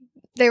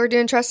they were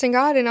doing Trusting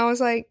God, and I was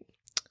like,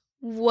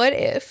 what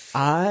if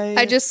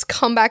I just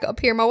come back up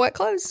here in my wet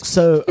clothes?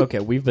 So, okay,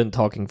 we've been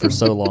talking for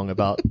so long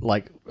about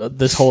like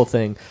this whole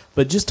thing,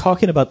 but just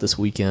talking about this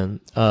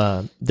weekend,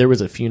 there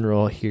was a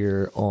funeral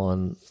here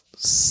on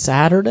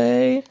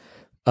Saturday,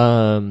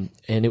 and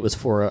it was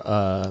for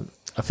a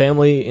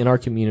family in our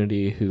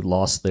community who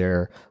lost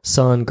their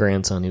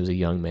grandson. He was a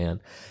young man.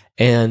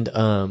 And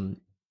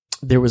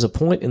there was a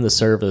point in the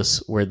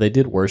service where they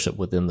did worship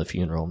within the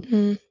funeral.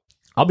 Mm.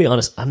 I'll be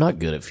honest, I'm not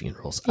good at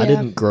funerals. I Yeah.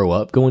 didn't grow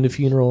up going to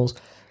funerals.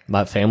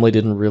 My family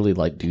didn't really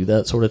like do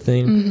that sort of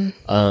thing.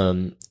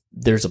 Mm-hmm.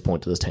 There's a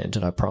point to this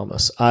tangent, I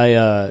promise.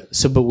 But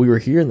we were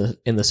here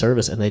in the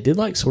service, and they did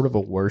like sort of a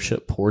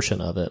worship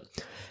portion of it,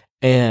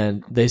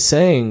 and they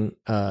sang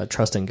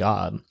 "Trusting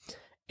God,"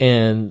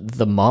 and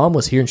the mom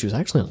was here, and she was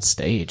actually on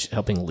stage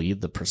helping lead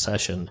the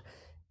procession,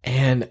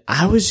 and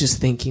I was just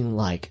thinking,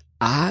 like,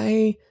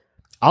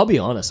 I'll be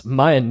honest,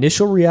 my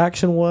initial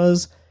reaction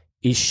was,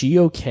 is she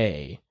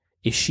okay?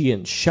 Is she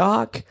in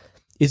shock?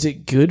 Is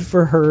it good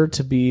for her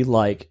to be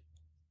like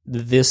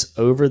this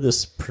over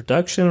this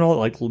production and all,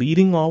 like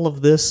leading all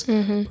of this?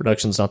 Mm-hmm.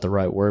 Production's not the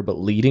right word, but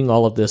leading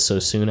all of this so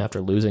soon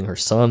after losing her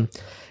son.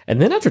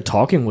 And then after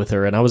talking with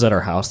her, and I was at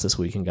her house this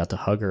week and got to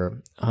hug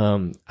her,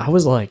 I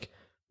was like,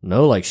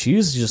 no, like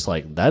she's just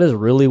like, that is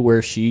really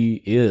where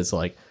she is.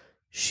 Like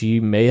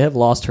she may have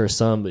lost her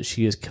son, but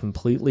she is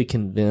completely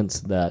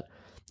convinced that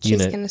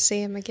She's going to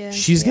see him again.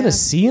 she's going to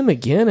see him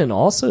again. And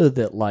also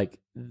that like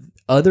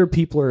other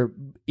people are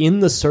in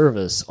the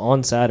service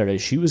on Saturday.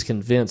 She was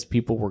convinced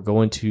people were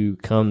going to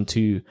come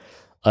to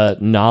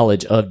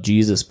knowledge of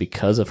Jesus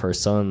because of her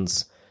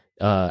son's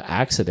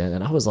accident.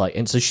 And I was like,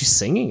 and so she's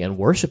singing and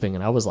worshiping.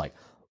 And I was like,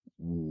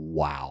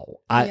 wow.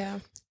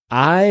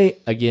 I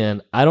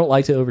don't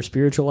like to over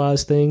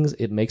spiritualize things.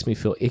 It makes me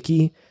feel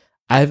icky.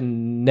 I've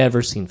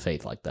never seen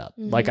faith like that.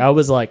 Mm-hmm. Like I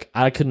was like,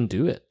 I couldn't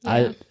do it.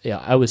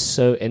 I was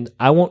so, and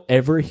I won't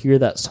ever hear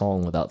that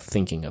song without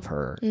thinking of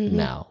her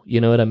now. You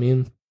know what I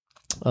mean?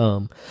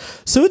 So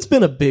it's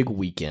been a big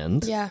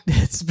weekend. Yeah.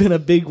 It's been a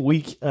big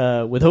week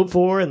with Hope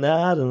 4 and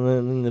that, and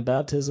then the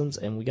baptisms,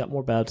 and we got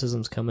more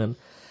baptisms coming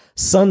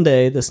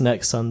this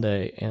next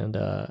Sunday, and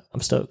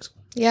I'm stoked.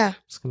 Yeah.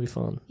 It's gonna be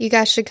fun. You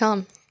guys should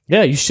come.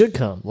 Yeah, you should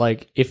come.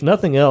 Like, if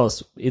nothing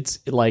else, it's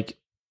like,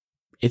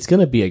 it's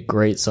going to be a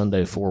great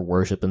Sunday for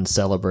worship and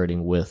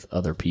celebrating with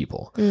other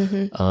people.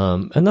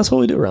 Mm-hmm. And that's what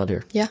we do around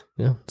here. Yeah.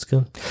 Yeah, it's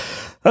good.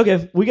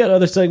 Okay, we got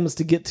other segments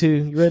to get to.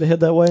 You ready to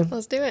head that way?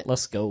 Let's do it.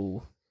 Let's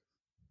go.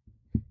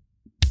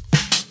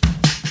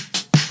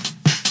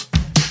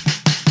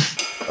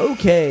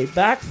 Okay,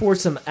 back for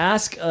some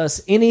Ask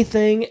Us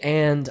Anything,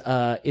 and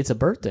it's a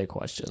birthday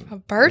question. A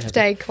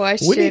birthday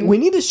question. We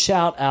need to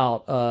shout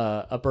out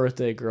a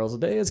birthday girl.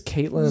 Today is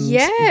Caitlin's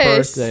Yes.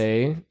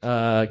 birthday.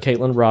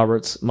 Caitlin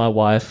Roberts, my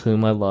wife,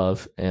 whom I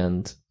love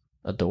and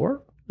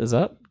adore. Is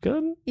that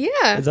good?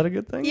 Yeah. Is that a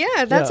good thing?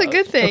 Yeah, that's a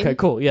good thing. Okay,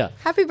 cool. Yeah.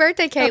 Happy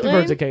birthday, Caitlin.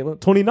 Happy birthday, Caitlin.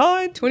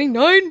 29.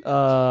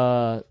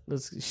 29.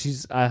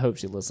 She's. I hope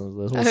she listens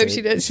to this. I hope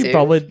she does,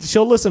 too.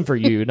 She'll listen for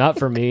you, not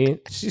for me.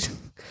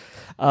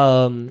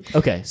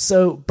 Okay,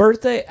 so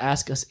birthday,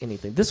 ask us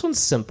anything. This one's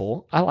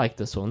simple. I like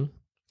this one.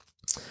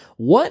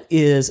 What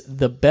is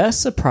the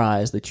best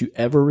surprise that you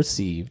ever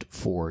received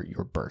for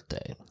your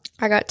birthday?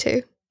 I got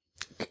 2.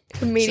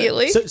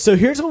 Immediately. So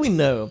here's what we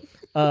know.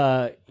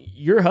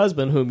 Your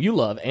husband, whom you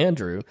love,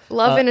 Andrew.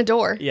 Love and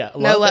adore. Yeah,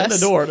 no love less. and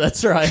adore.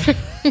 That's right.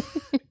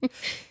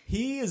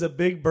 He is a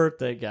big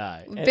birthday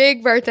guy.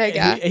 Big birthday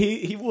guy.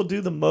 He will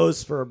do the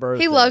most for a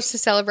birthday. He loves to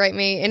celebrate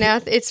me, and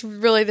it's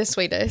really the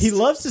sweetest. He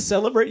loves to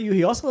celebrate you.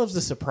 He also loves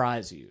to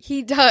surprise you.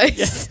 He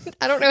does.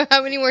 I don't know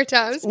how many more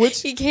times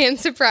he can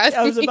surprise me.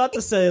 I was about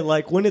to say,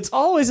 like, when it's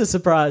always a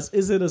surprise,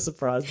 is it a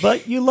surprise?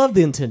 But you love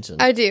the intention.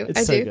 I do.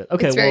 It's so good.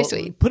 Okay, it's very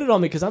sweet. Put it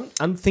on me because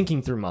I'm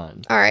thinking through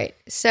mine. All right.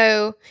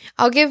 So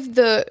I'll give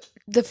the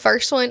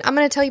first one. I'm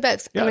going to tell you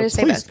both. I'm going to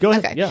say both. Go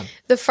ahead. Okay. Yeah.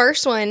 The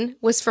first one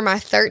was for my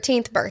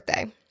 13th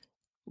birthday.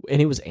 And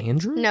it was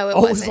Andrew? No, it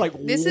wasn't.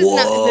 wasn't. It's like, this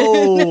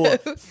whoa,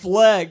 is not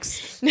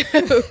flex. No.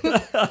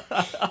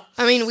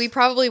 I mean, we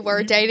probably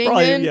were dating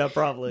then. Yeah,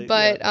 probably.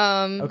 But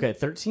yeah. Okay,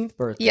 13th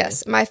birthday.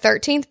 Yes, my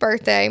 13th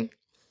birthday.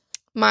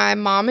 My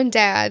mom and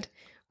dad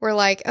were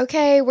like,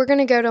 "Okay, we're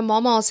gonna go to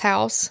Mama's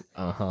house.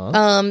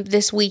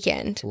 This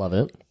weekend." Love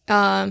it.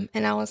 And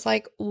I was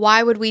like,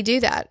 "Why would we do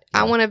that?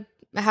 I want to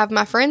have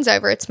my friends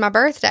over. It's my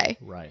birthday."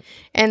 Right.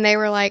 And they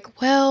were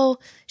like,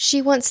 "Well,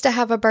 she wants to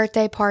have a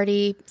birthday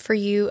party for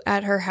you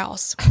at her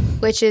house,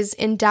 which is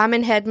in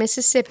Diamond Head,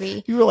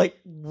 Mississippi." You were like,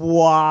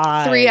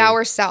 why? 3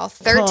 hours south.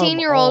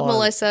 13-year-old on.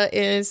 Melissa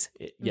is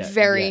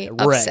very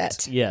upset.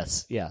 Wrecked.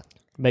 Yes. Yeah.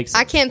 Makes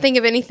sense. I can't think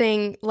of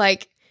anything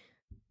like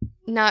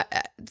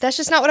that's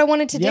just not what I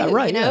wanted to do,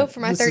 right, for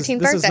my 13th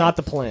birthday. This is not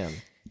the plan.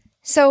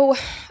 So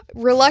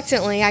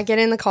reluctantly, I get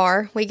in the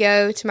car. We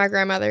go to my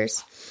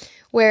grandmother's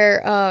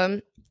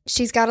where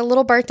she's got a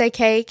little birthday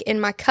cake, and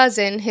my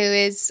cousin, who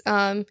is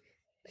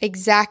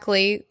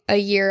exactly a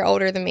year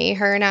older than me,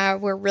 her and I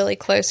were really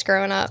close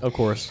growing up. Of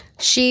course.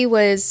 She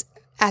was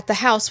at the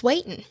house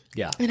waiting.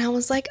 Yeah. And I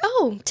was like,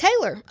 "Oh,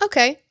 Taylor.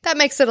 Okay, that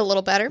makes it a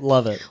little better.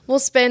 Love it. We'll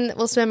spend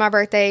my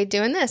birthday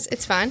doing this.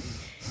 It's fine."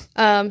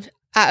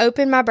 I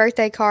opened my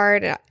birthday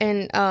card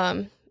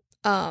and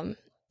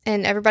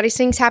everybody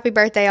sings happy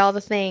birthday, all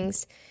the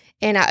things.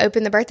 And I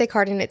opened the birthday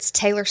card and it's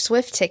Taylor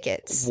Swift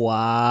tickets.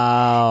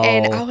 Wow.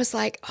 And I was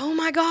like, "Oh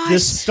my gosh."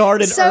 This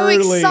started so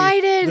early.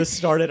 Excited. This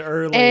started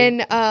early.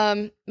 And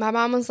my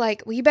mom was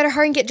like, "Well, you better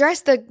hurry and get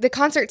dressed. The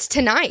concert's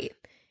tonight."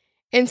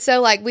 And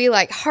so we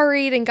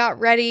hurried and got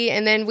ready,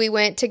 and then we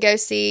went to go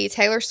see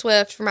Taylor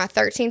Swift for my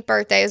 13th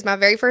birthday. It was my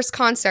very first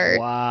concert.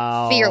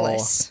 Wow.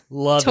 Fearless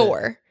Love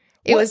tour.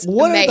 It was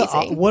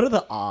amazing. What are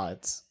the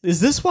odds? Is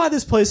this why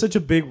this plays such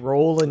a big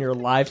role in your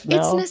life now?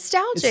 It's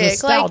nostalgic.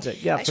 It's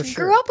nostalgic. Yeah, for sure. I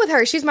grew up with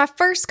her. She's my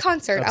first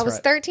concert. That's I was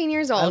right. 13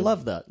 years old. I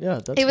love that. Yeah,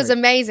 it was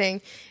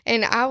amazing.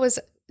 And I was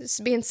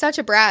being such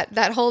a brat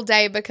that whole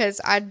day because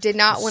I did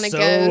not want to go.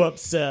 So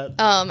upset.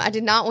 I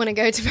did not want to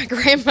go to my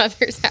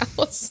grandmother's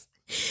house.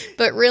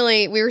 But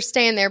really, we were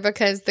staying there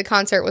because the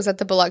concert was at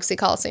the Biloxi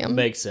Coliseum.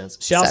 Makes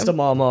sense. Shouts to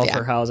Mama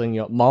for housing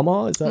you.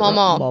 Mama? Is that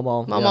Mama.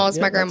 Right? Mama is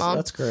my grandma.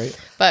 That's great.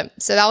 But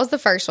so that was the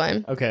first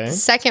one. Okay. The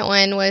second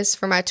one was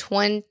for my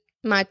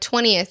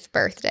 20th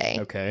birthday.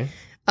 Okay.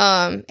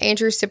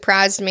 Andrew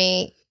surprised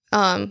me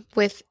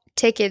with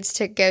tickets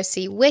to go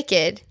see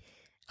Wicked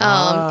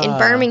in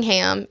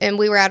Birmingham. And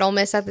we were at Ole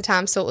Miss at the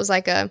time, so it was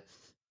like a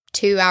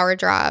 2-hour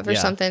drive or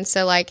something.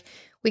 So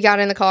we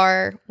got in the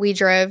car, we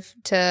drove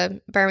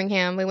to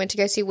Birmingham, we went to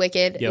go see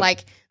Wicked,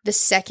 the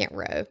second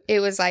row. It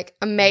was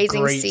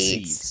amazing Great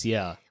seats.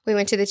 Yeah. We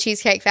went to the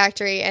Cheesecake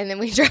Factory and then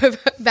we drove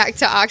back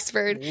to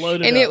Oxford.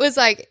 Loaded and up. it was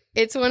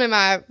it's one of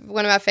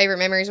my favorite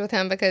memories with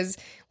him because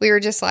we were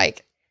just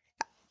it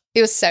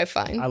was so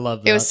fun. I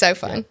love that. It was so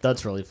fun. Yeah,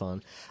 that's really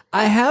fun.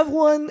 I have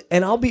one,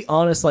 and I'll be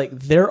honest,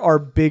 there are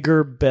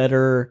bigger,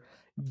 better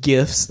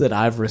gifts that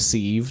I've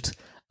received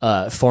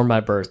for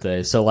my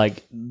birthday. So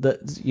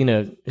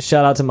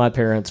shout out to my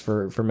parents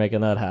for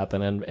making that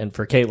happen and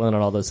for Caitlin and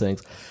all those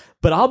things.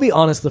 But I'll be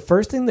honest, the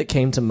first thing that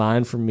came to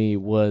mind for me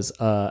was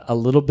a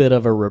little bit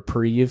of a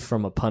reprieve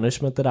from a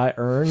punishment that I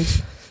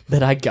earned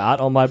that I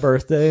got on my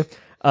birthday.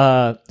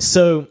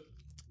 So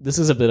this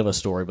is a bit of a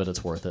story, but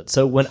it's worth it.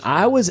 So when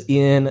I was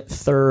in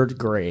 3rd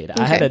grade,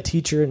 I had a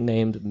teacher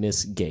named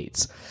Miss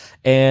Gates.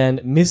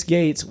 And Miss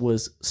Gates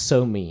was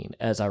so mean,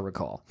 as I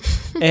recall.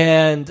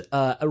 And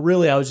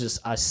really, I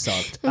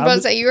sucked. I'm about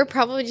to say, you were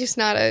probably just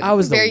not a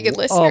very good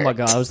listener. Oh my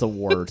God, I was the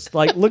worst.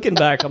 Like, looking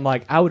back, I'm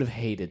like, I would have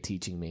hated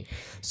teaching me.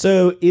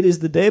 So it is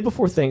the day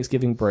before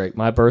Thanksgiving break.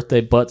 My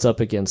birthday butts up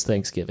against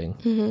Thanksgiving.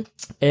 Mm-hmm.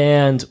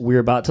 And we're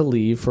about to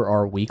leave for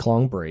our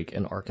week-long break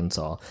in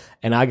Arkansas.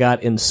 And I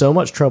got in so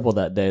much trouble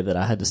that day that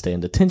I had to stay in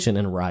detention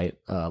and write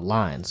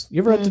lines.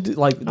 You ever have to do,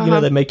 like, you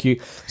know, they make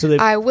you...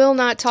 I will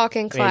not talk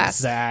in class.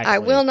 Exactly. I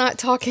will not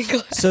talk in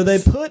class. So they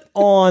put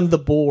on the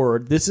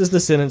board, this is the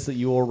sentence that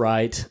you will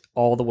write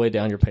all the way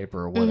down your paper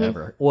or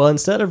whatever. Mm-hmm. Well,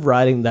 instead of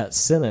writing that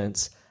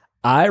sentence,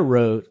 I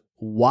wrote,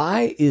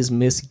 "Why is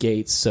Miss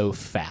Gates so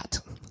fat?"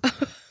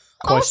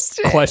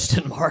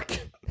 Question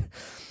mark.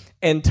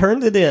 And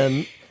turned it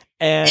in.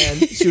 And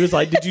she was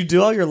like, "Did you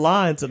do all your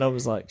lines?" And I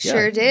was like, "Yeah,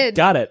 sure did.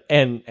 Got it."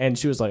 And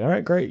she was like, "All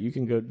right, great. You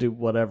can go do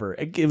whatever."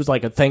 It was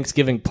like a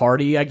Thanksgiving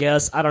party, I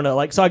guess. I don't know.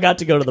 Like, so I got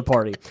to go to the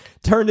party.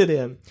 Turned it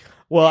in.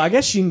 Well, I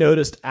guess she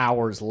noticed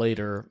hours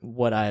later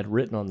what I had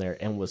written on there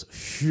and was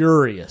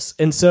furious.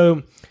 And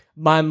so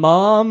my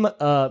mom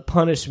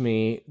punished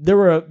me.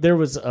 There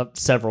was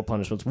several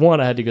punishments.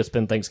 One, I had to go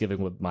spend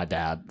Thanksgiving with my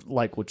dad,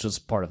 like, which was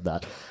part of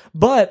that.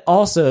 But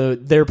also,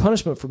 their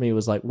punishment for me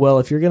was like, well,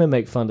 if you're going to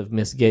make fun of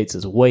Miss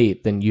Gates'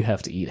 weight, then you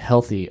have to eat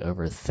healthy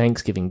over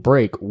Thanksgiving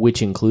break,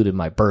 which included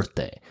my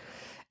birthday.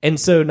 And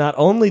so not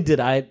only did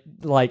I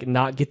like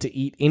not get to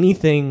eat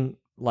anything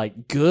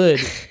like good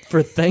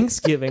for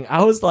Thanksgiving,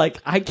 I was like,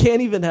 I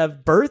can't even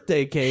have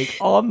birthday cake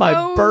on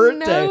my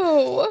birthday.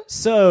 No.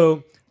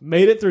 So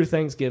made it through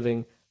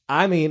Thanksgiving.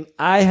 I mean,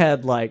 I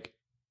had like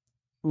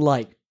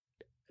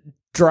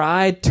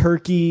dry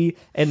turkey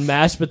and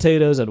mashed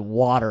potatoes and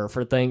water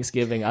for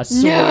Thanksgiving. I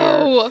swear.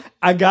 No.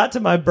 I got to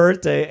my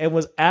birthday and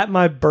was at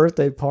my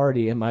birthday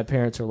party, and my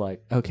parents were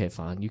like, "Okay,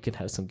 fine, you can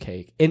have some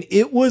cake." And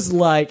it was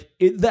like,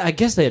 I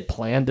guess they had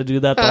planned to do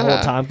that the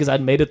whole time because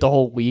I'd made it the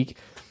whole week.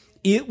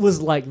 It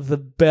was like the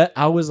best.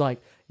 I was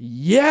like,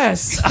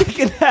 yes, I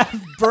can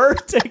have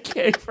birthday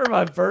cake for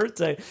my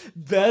birthday.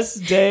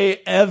 Best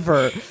day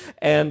ever.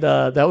 And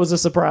that was a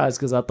surprise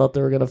because I thought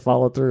they were going to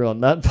follow through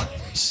on that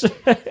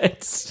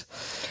punishment.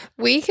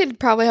 We could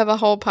probably have a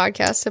whole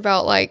podcast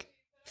about like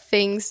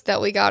things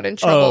that we got in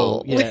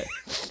trouble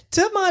with.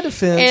 To my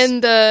defense.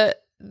 And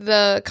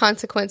the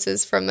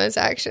consequences from those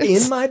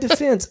actions. In my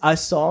defense, I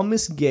saw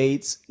Miss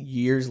Gates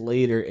years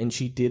later and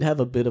she did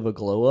have a bit of a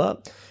glow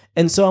up.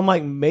 And so I'm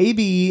like,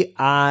 maybe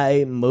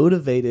I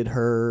motivated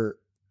her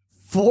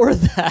for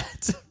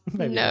that.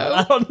 Maybe no. Not.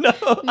 I don't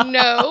know.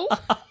 No.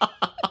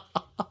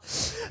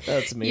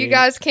 That's me. You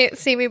guys can't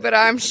see me, but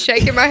I'm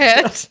shaking my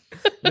head.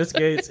 Miss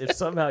Gates, if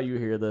somehow you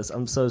hear this,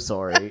 I'm so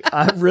sorry.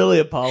 I really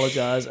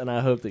apologize, and I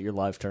hope that your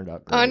life turned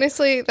out great.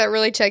 Honestly, that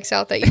really checks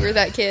out that you were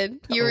that kid.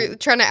 You were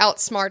trying to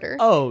outsmart her.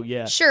 Oh,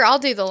 yeah. Sure, I'll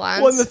do the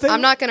lines. Well,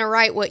 I'm not going to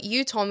write what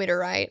you told me to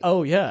write.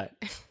 Oh, yeah.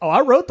 Oh,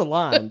 I wrote the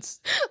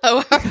lines.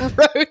 I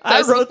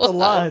wrote the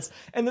lines.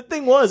 And the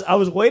thing was, I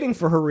was waiting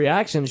for her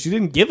reaction. She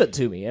didn't give it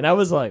to me. And I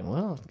was like,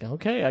 well,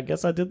 okay, I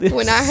guess I did this.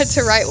 When I had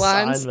to write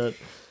lines,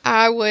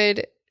 I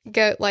would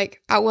go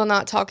like, I will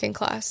not talk in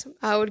class.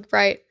 I would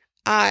write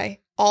I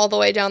all the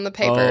way down the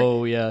paper.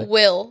 Oh, yeah.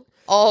 Will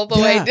all the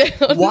way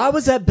down. Why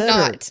was that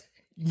better? Not.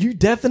 You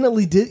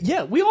definitely did.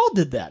 Yeah, we all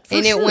did that.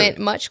 And it went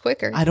much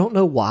quicker. I don't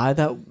know why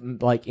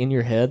that, like, in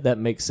your head, that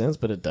makes sense,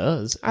 but it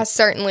does. I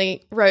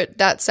certainly wrote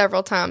that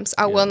several times.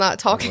 I will not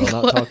talk in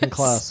class. Not talk in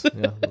class.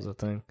 Yeah, that was a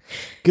thing.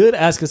 Good.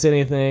 Ask us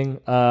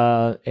anything.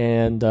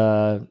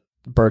 And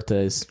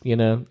birthdays, you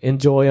know,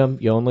 enjoy them.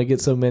 You only get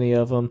so many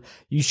of them.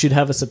 You should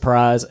have a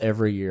surprise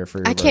every year for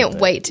your birthday. I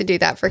can't wait to do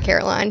that for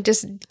Caroline.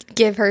 Just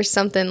give her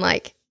something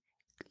like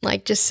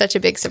just such a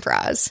big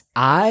surprise.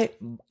 I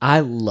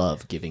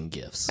love giving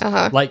gifts.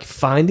 Like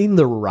finding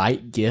the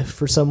right gift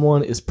for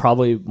someone is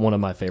probably one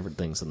of my favorite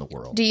things in the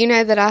world. Do you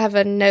know that I have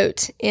a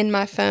note in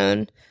my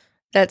phone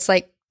that's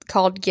like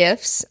called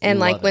gifts, and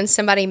like when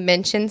somebody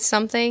mentions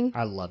something,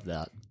 I love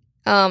that.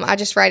 I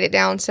just write it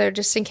down, so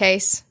just in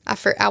case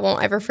I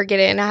won't ever forget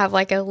it, and I have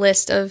like a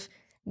list of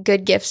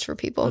good gifts for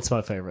people. That's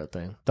my favorite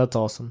thing. That's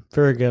awesome.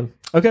 Very good.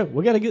 Okay,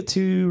 we got to get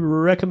to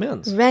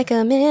recommends.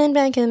 Recommend.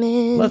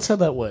 Let's head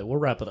that way. We'll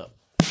wrap it up.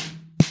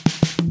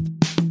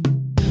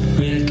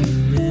 Recommends.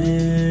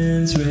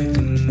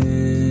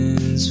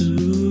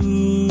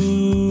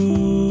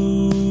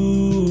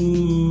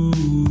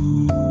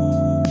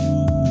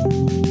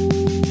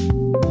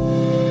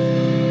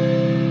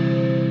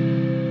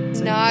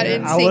 Not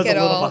in sync at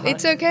all.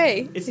 It's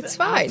okay. It's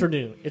fine.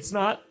 Afternoon. It's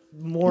not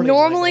morning.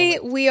 Normally,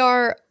 we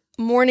are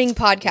morning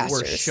podcasters.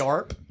 We're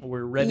sharp.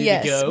 We're ready to go.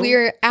 Yes, we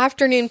are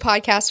afternoon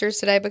podcasters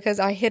today because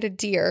I hit a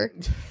deer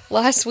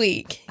last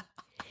week,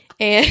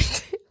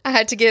 and I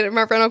had to get in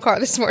my rental car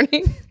this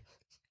morning.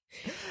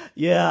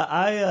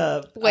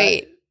 Yeah,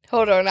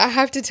 hold on. I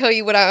have to tell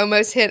you what I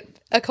almost hit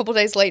a couple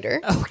days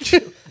later.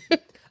 Okay.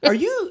 Are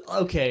you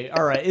okay?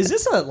 All right. Is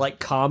this a like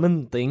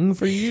common thing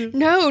for you?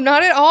 No,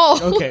 not at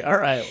all. Okay. All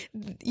right.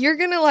 You're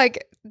gonna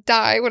like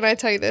die when I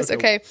tell you this.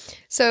 Okay.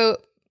 So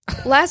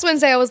last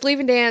Wednesday I was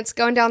leaving dance,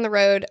 going down the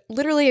road.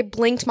 Literally, I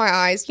blinked my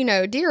eyes. You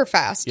know, deer are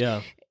fast.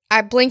 Yeah.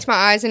 I blinked my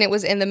eyes and it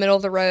was in the middle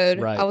of the road.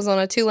 Right. I was on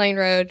a 2-lane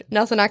road.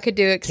 Nothing I could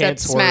do except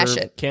smash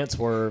it. Can't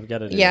swerve. Got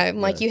to do Yeah, it.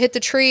 like you hit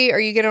the tree or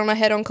you get on a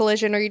head-on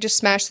collision or you just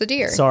smash the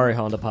deer. Sorry,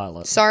 Honda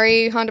Pilot.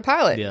 Sorry, Honda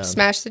Pilot. Yeah.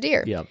 Smash the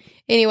deer. Yep.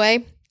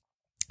 Anyway,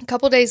 a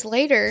couple days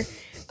later,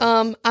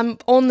 I'm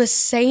on the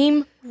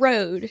same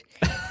road.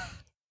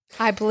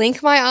 I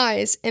blink my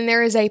eyes and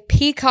there is a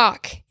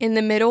peacock in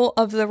the middle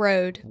of the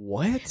road.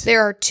 What?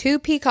 There are 2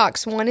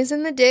 peacocks. One is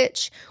in the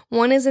ditch.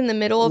 One is in the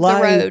middle of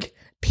the road.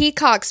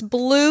 Peacocks,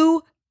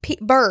 blue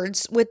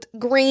birds with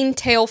green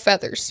tail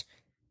feathers.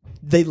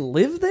 They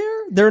live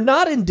there? They're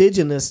not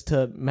indigenous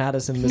to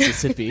Madison,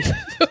 Mississippi.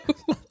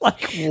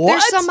 Like, what?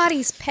 They're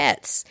somebody's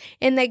pets,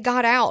 and they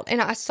got out,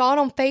 and I saw it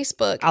on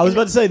Facebook. I was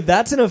about to say,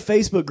 that's in a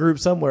Facebook group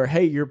somewhere.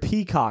 Hey, your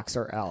peacocks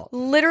are out.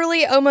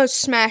 Literally almost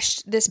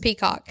smashed this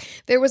peacock.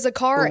 There was a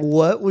car.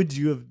 What would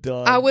you have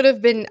done? I would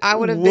have been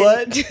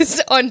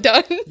just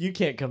undone. You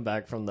can't come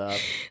back from that.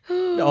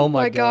 Oh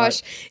my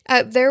gosh.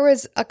 There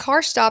was a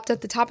car stopped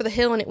at the top of the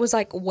hill, and it was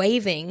like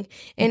waving,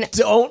 and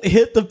don't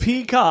hit the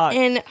peacock.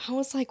 And I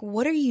was like,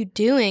 what are you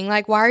doing?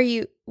 Like, what are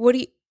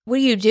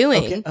you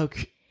doing?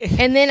 Okay.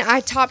 And then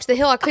I topped the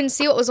hill. I couldn't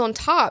see what was on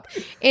top.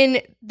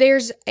 And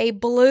there's a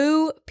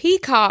blue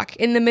peacock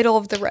in the middle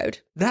of the road.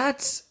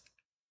 That's,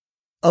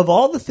 of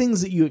all the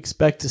things that you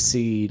expect to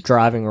see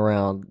driving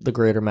around the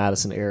greater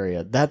Madison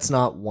area, that's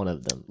not one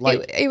of them.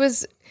 Like, it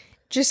was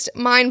just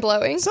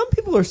mind-blowing. Some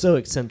people are so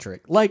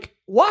eccentric. Like,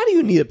 why do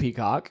you need a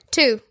peacock?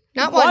 2,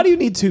 not 1. Why do you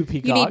need 2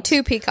 peacocks? You need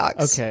 2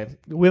 peacocks. Okay.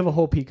 We have a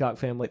whole peacock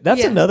family.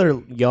 That's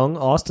another young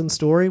Austin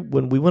story.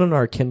 When we went on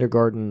our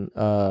kindergarten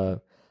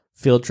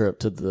field trip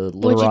to the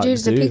Little Rock What'd you do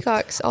Zoo. to the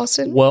peacocks,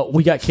 Austin? Well,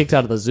 we got kicked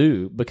out of the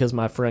zoo because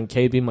my friend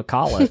KB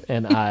McCullough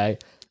and I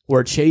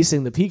were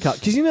chasing the peacock.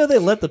 Because you know they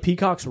let the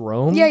peacocks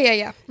roam? Yeah.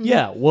 Mm-hmm.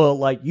 Yeah, well,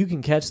 like, you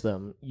can catch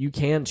them. You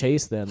can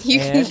chase them.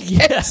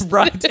 Them.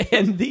 Right.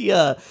 And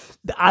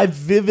I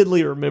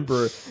vividly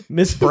remember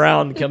Miss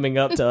Brown coming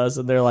up to us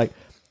and they're like,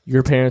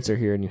 your parents are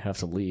here and you have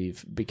to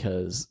leave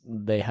because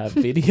they have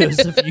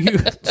videos of you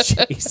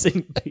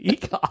chasing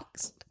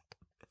peacocks.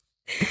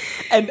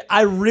 And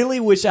I really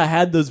wish I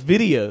had those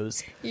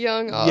videos.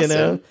 Young Austin. You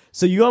know?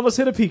 So you almost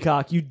hit a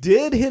peacock. You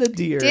did hit a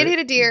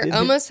deer.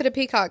 Almost hit a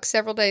peacock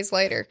several days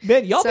later.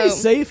 Man, y'all be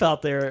safe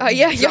out there.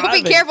 Y'all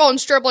be careful on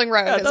Stribling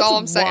Road, is all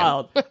I'm saying.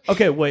 Wild.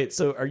 Okay, wait.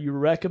 So are you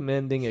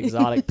recommending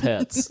exotic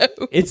pets?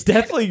 No. It's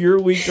definitely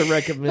your week to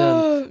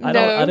recommend.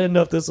 I didn't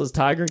know if this was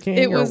Tiger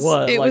King or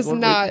what. It was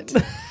not.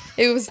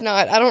 It was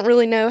not. I don't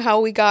really know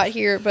how we got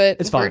here, but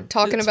it's fine. We're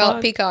talking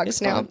about peacocks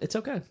now. Fine. It's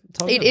okay.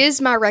 It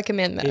is my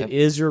recommend, though. It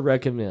is your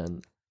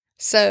recommend.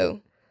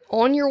 So,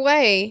 on your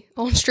way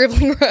on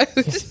Stribling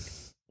Road,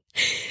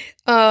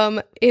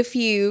 if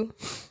you,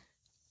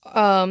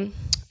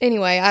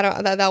 anyway, I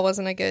don't. That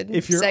wasn't a good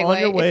if you're segue. On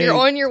your way, if you're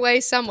on your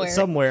way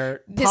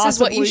somewhere, this is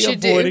what you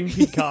should avoiding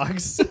do.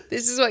 Peacocks.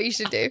 This is what you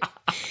should do.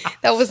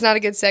 That was not a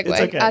good segue.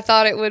 It's okay. I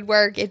thought it would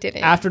work. It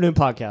didn't. Afternoon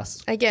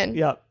podcast Again.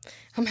 Yep.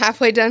 I'm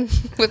halfway done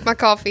with my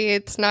coffee.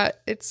 It's not.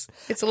 It's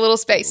a little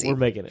spacey. We're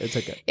making it. It's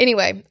okay.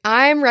 Anyway,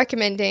 I'm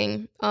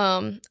recommending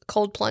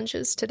cold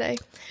plunges today.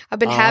 I've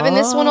been having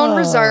this one on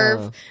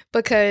reserve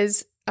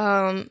because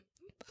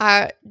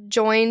I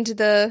joined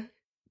the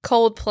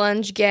cold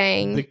plunge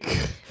gang.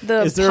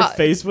 Is there a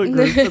Facebook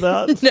group for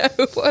that?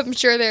 No, I'm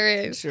sure there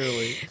is.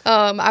 Surely.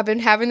 I've been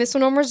having this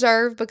one on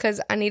reserve because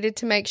I needed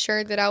to make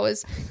sure that I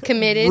was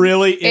committed.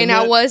 Really?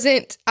 I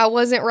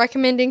wasn't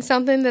recommending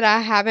something that I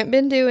haven't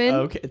been doing.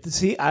 Okay.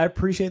 See, I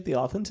appreciate the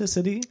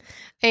authenticity.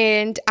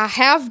 And I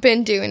have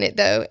been doing it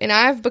though, and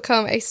I've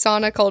become a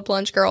sauna cold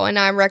plunge girl, and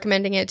I'm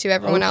recommending it to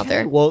everyone out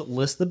there. Well,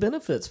 list the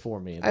benefits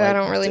for me. I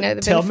don't really know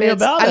the benefits. Tell me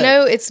about it. I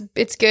know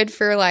it's good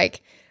for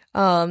like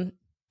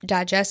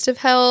digestive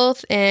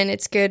health, and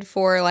it's good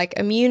for like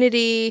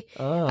immunity.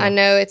 I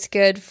know it's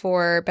good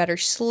for better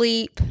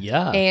sleep.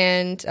 Yeah.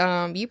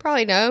 And you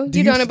probably know.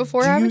 You've done it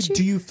before, haven't you?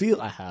 Do you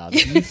feel I have?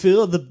 Do you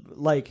feel the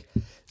like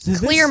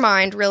clear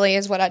mind really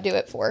is what I do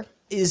it for.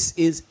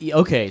 Is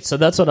okay, so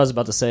that's what I was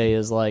about to say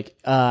is like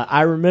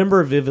I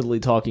remember vividly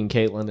talking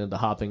Caitlin into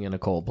hopping in a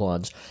cold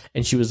plunge,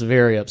 and she was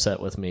very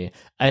upset with me.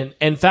 And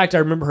in fact, I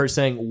remember her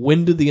saying,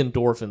 when do the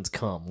endorphins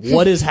come?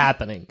 What is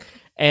happening?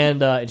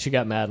 And she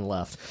got mad and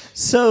left.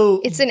 So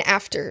it's an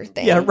after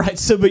thing. Yeah, right.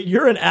 So but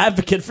you're an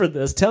advocate for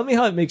this. Tell me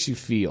how it makes you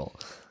feel.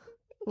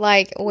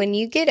 Like when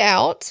you get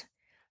out,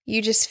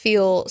 you just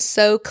feel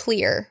so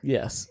clear.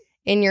 Yes.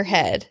 In your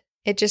head.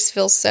 It just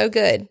feels so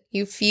good.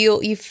 You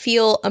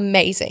feel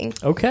amazing.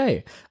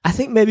 Okay. I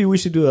think maybe we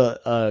should do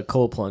a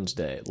cold plunge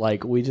day.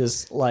 Like we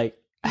just like,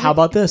 how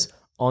about this?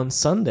 On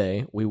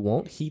Sunday, we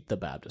won't heat the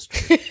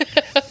baptistry.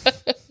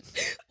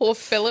 We'll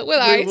fill it with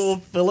ice. We'll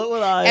fill it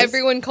with ice.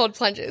 Everyone cold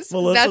plunges.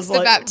 That's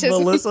the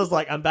baptism. Melissa's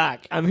like, I'm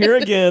back. I'm here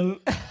again.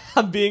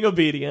 I'm being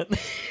obedient.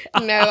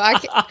 No,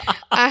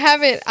 I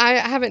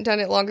haven't done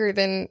it longer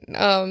than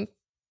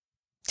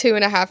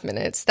 2.5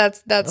 minutes.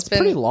 That's been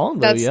pretty long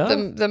though.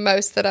 That's the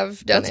most that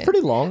I've done. That's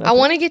pretty long. I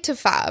want to get to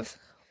 5.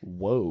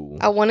 Whoa.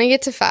 I want to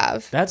get to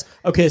 5. That's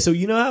okay. So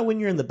you know how when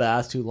you're in the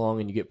bath too long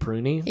and you get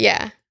pruny?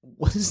 Yeah.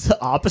 What is the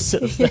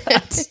opposite of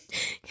that?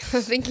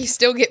 I think you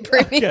still get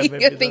pruny. Okay,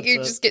 maybe I think you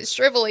that's just get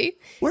shrivelly.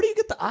 Where do you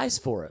get the ice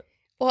for it?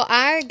 Well,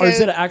 I go. Or is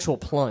it an actual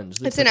plunge?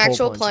 It's a an cold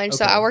actual plunge.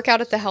 So Okay. I work out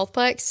at the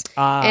Healthplex,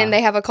 Ah. and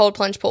they have a cold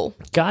plunge pool.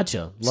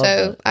 Gotcha. Love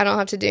So that. I don't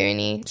have to do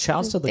any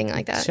Shouts to the thing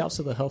like that. Shouts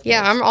to the health.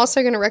 Yeah, place. I'm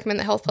also going to recommend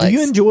the Healthplex. Do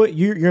you enjoy?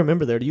 You're a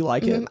member there. Do you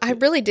like it? I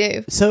really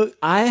do. So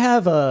I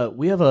have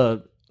we have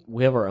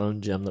our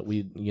own gym that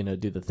we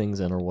do the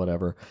things in or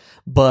whatever.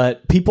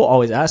 But people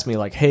always ask me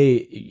like, hey,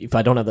 if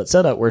I don't have that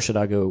set up, where should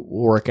I go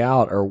work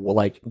out? Or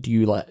like, do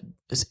you like?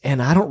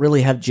 And I don't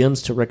really have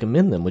gyms to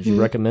recommend them. Would you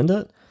recommend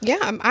it? Yeah,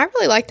 I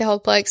really like the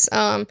Healthplex.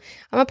 I'm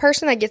a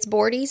person that gets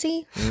bored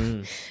easy,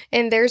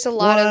 and there's a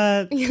lot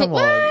of Come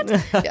on.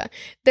 yeah,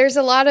 there's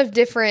a lot of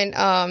different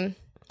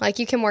like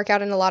you can work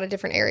out in a lot of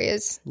different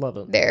areas Love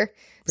it. there.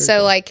 So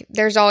cool. like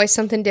there's always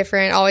something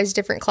different, always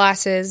different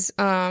classes,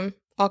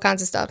 all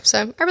kinds of stuff.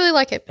 So I really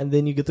like it. And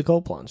then you get the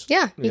cold plunge.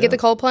 Yeah, you get the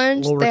cold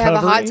plunge. Little They have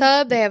a hot recovery.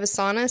 tub. They have a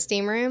sauna,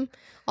 steam room,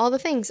 all the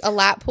things. A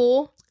lap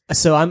pool.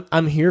 So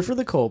I'm here for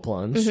the cold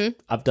plunge.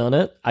 I've done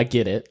it. I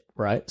get it.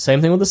 Right. Same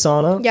thing with the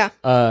sauna. Yeah.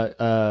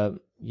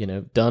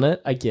 Done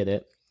it. I get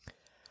it.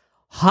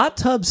 Hot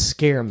tubs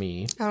scare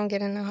me. I don't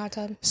get in a hot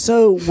tub.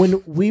 So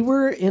when we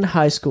were in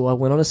high school, I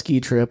went on a ski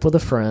trip with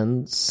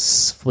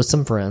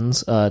some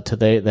friends.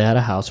 They had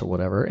a house or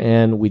whatever,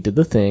 and we did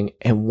the thing.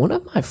 And one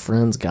of my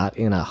friends got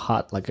in a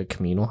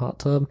communal hot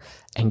tub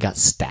and got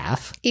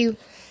staph. Ew.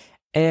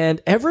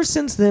 And ever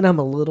since then, I'm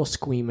a little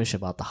squeamish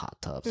about the hot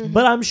tubs.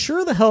 But I'm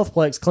sure the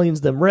Healthplex cleans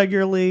them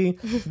regularly.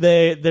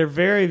 They're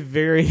very,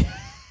 very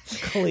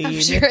clean. I'm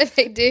sure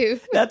they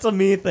do. That's a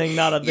me thing,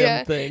 not a them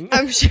Yeah, thing.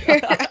 I'm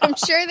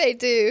sure they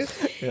do.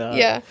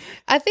 Yeah.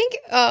 I think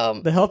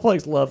The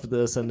Healthplex loved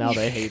this, and now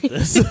they hate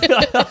this.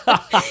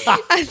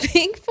 I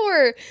think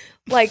for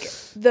like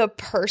the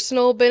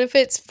personal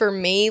benefits for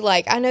me,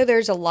 like I know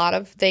there's a lot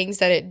of things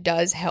that it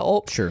does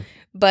help. Sure.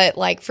 But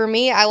like for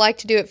me, I like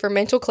to do it for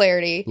mental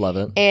clarity. Love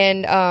it.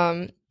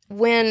 And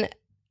when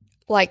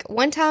like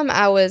one time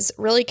I was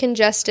really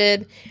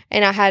congested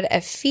and I had a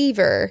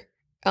fever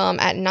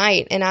at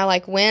night, and I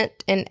like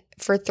went and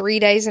for 3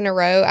 days in a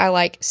row I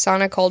like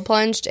sauna cold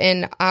plunged,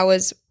 and I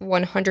was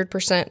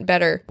 100%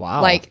 better.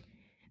 Wow. Like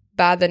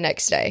by the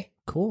next day.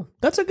 Cool.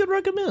 That's a good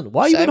recommend.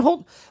 Why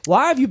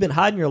have you been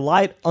hiding your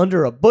light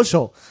under a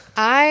bushel?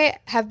 I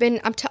have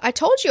been. I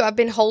told you I've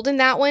been holding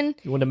that one.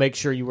 You want to make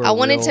sure you were. I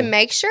wanted to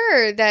make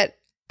sure that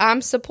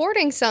I'm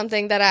supporting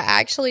something that I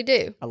actually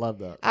do. I love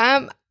that.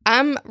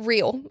 I'm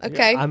real.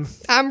 Okay, Yeah,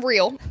 I'm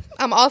real.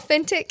 I'm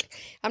authentic.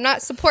 I'm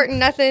not supporting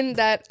nothing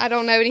that I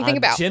don't know anything I'm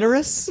about.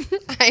 generous.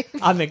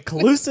 I'm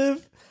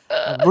inclusive.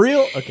 I'm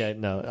real. Okay,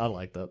 no, I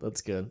like that.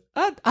 That's good.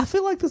 I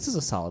feel like this is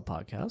a solid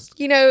podcast.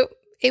 You know,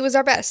 it was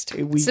our best.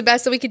 It's the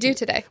best that we could do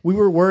today. We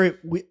were worried.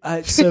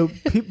 So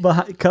people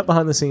cut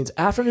behind the scenes.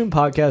 Afternoon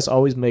podcasts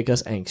always make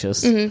us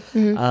anxious.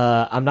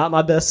 I'm not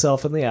my best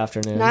self in the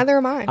afternoon. Neither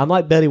am I. I'm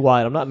like Betty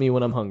White. I'm not me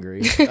when I'm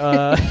hungry.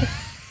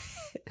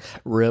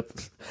 Rip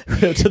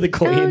to the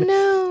queen. Oh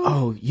no.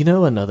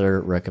 Oh, another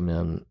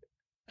recommend.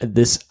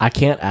 I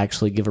can't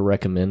actually give a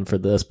recommend for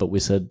this, but we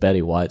said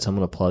Betty White, so I'm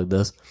going to plug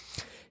this.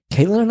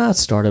 Caitlin and I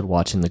started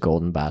watching The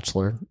Golden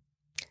Bachelor.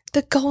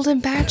 The Golden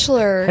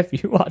Bachelor. Have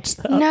you watched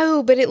that?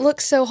 No, but it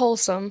looks so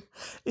wholesome.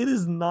 It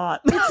is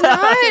not. It's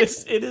not.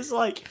 It is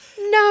like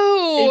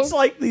No. it's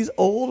like these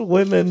old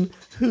women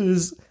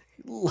whose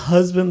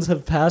husbands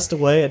have passed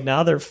away, and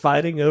now they're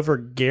fighting over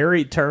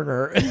Gary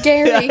Turner.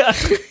 Gary.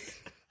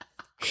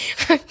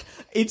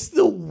 It's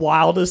the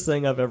wildest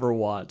thing I've ever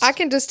watched. I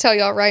can just tell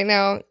y'all right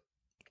now,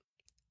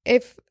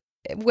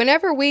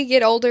 whenever we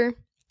get older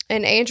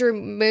and Andrew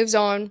moves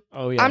on,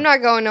 Oh yeah. I'm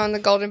not going on the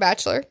Golden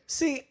Bachelor.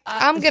 See,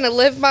 I'm going to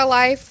live my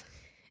life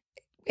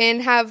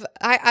and have,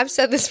 I've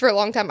said this for a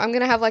long time, I'm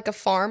going to have like a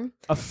farm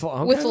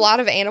with a lot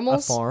of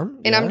animals. A farm,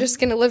 And yeah. I'm just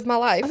going to live my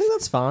life. I think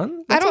that's fine.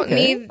 I That's don't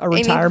okay. need a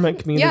retirement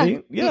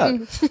community. Yeah.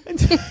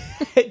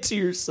 To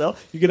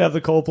yourself, you can have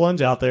the cold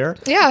plunge out there.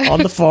 Yeah.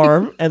 On the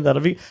farm, and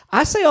that'll be.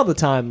 I say all the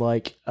time,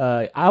 like,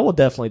 I will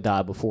definitely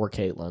die before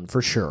Caitlin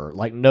for sure.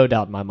 Like, no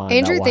doubt in my mind.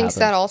 Andrew that will thinks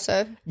happen. that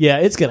also. Yeah,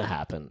 it's gonna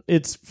happen.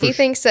 He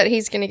thinks that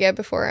he's going to go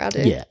before I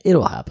do. Yeah,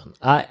 it'll happen.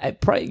 I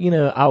probably,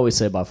 I always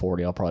say by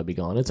 40, I'll probably be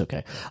gone. It's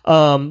okay.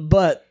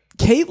 But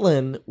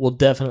Caitlin will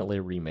definitely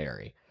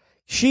remarry.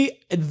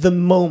 The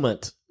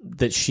moment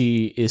that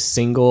she is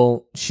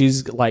single,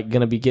 she's like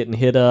gonna be getting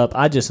hit up.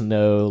 I just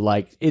know,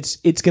 like,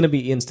 it's gonna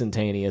be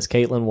instantaneous.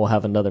 Caitlin will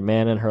have another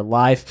man in her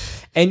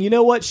life, and you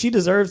know what? She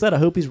deserves that. I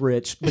hope he's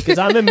rich, because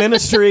I'm in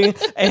ministry,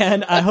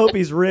 and I hope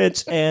he's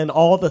rich and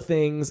all the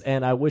things,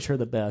 and I wish her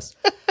the best.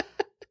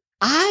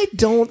 I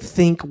don't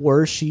think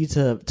were she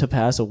to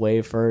pass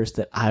away first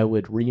that I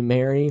would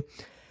remarry,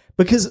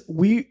 because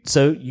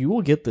so you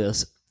will get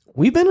this.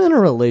 We've been in a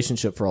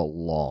relationship for a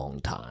long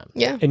time.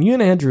 Yeah. And you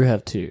and Andrew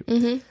have too.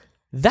 Mm-hmm.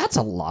 That's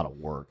a lot of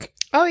work.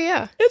 Oh,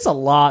 yeah. It's a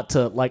lot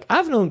to, like,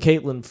 I've known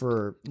Caitlin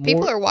for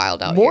People are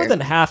wild out more here. than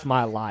half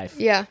my life.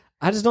 Yeah.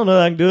 I just don't know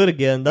that I can do it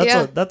again.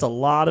 Yeah. That's a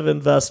lot of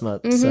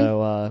investment.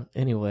 So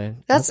anyway,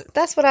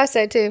 That's what I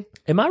say too.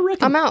 am I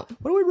I'm out.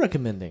 What are we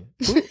recommending?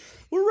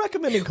 We're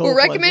recommending cold We're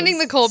recommending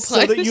plunges the cold so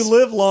that plunge. you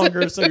live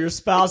longer, so your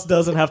spouse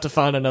doesn't have to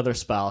find another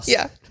spouse.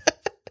 Yeah.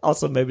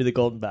 Also, maybe the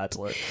Golden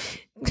Bachelor.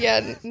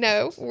 Yeah,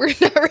 no, we're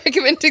not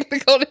recommending the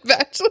Golden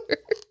Bachelor.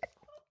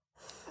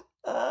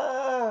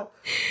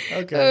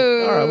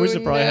 Okay. All right. We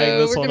should probably hang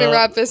this we're one gonna up.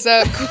 wrap this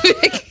up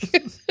quick.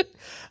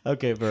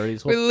 Okay,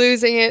 birdies. We're Well,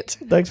 losing it.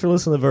 thanks for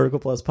listening to the Vertical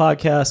Plus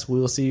podcast. We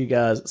will see you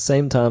guys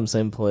same time,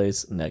 same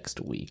place next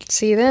week.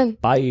 See you then.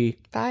 Bye.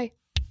 Bye.